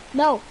 no.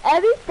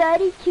 Every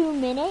 32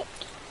 minutes,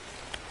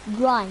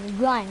 grind.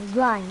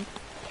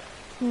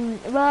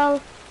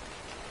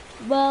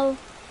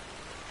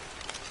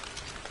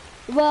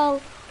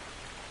 Well,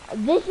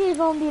 this is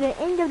gonna be the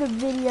end of the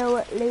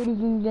video, ladies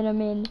and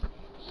gentlemen.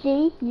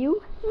 See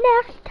you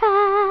next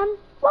time.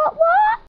 What?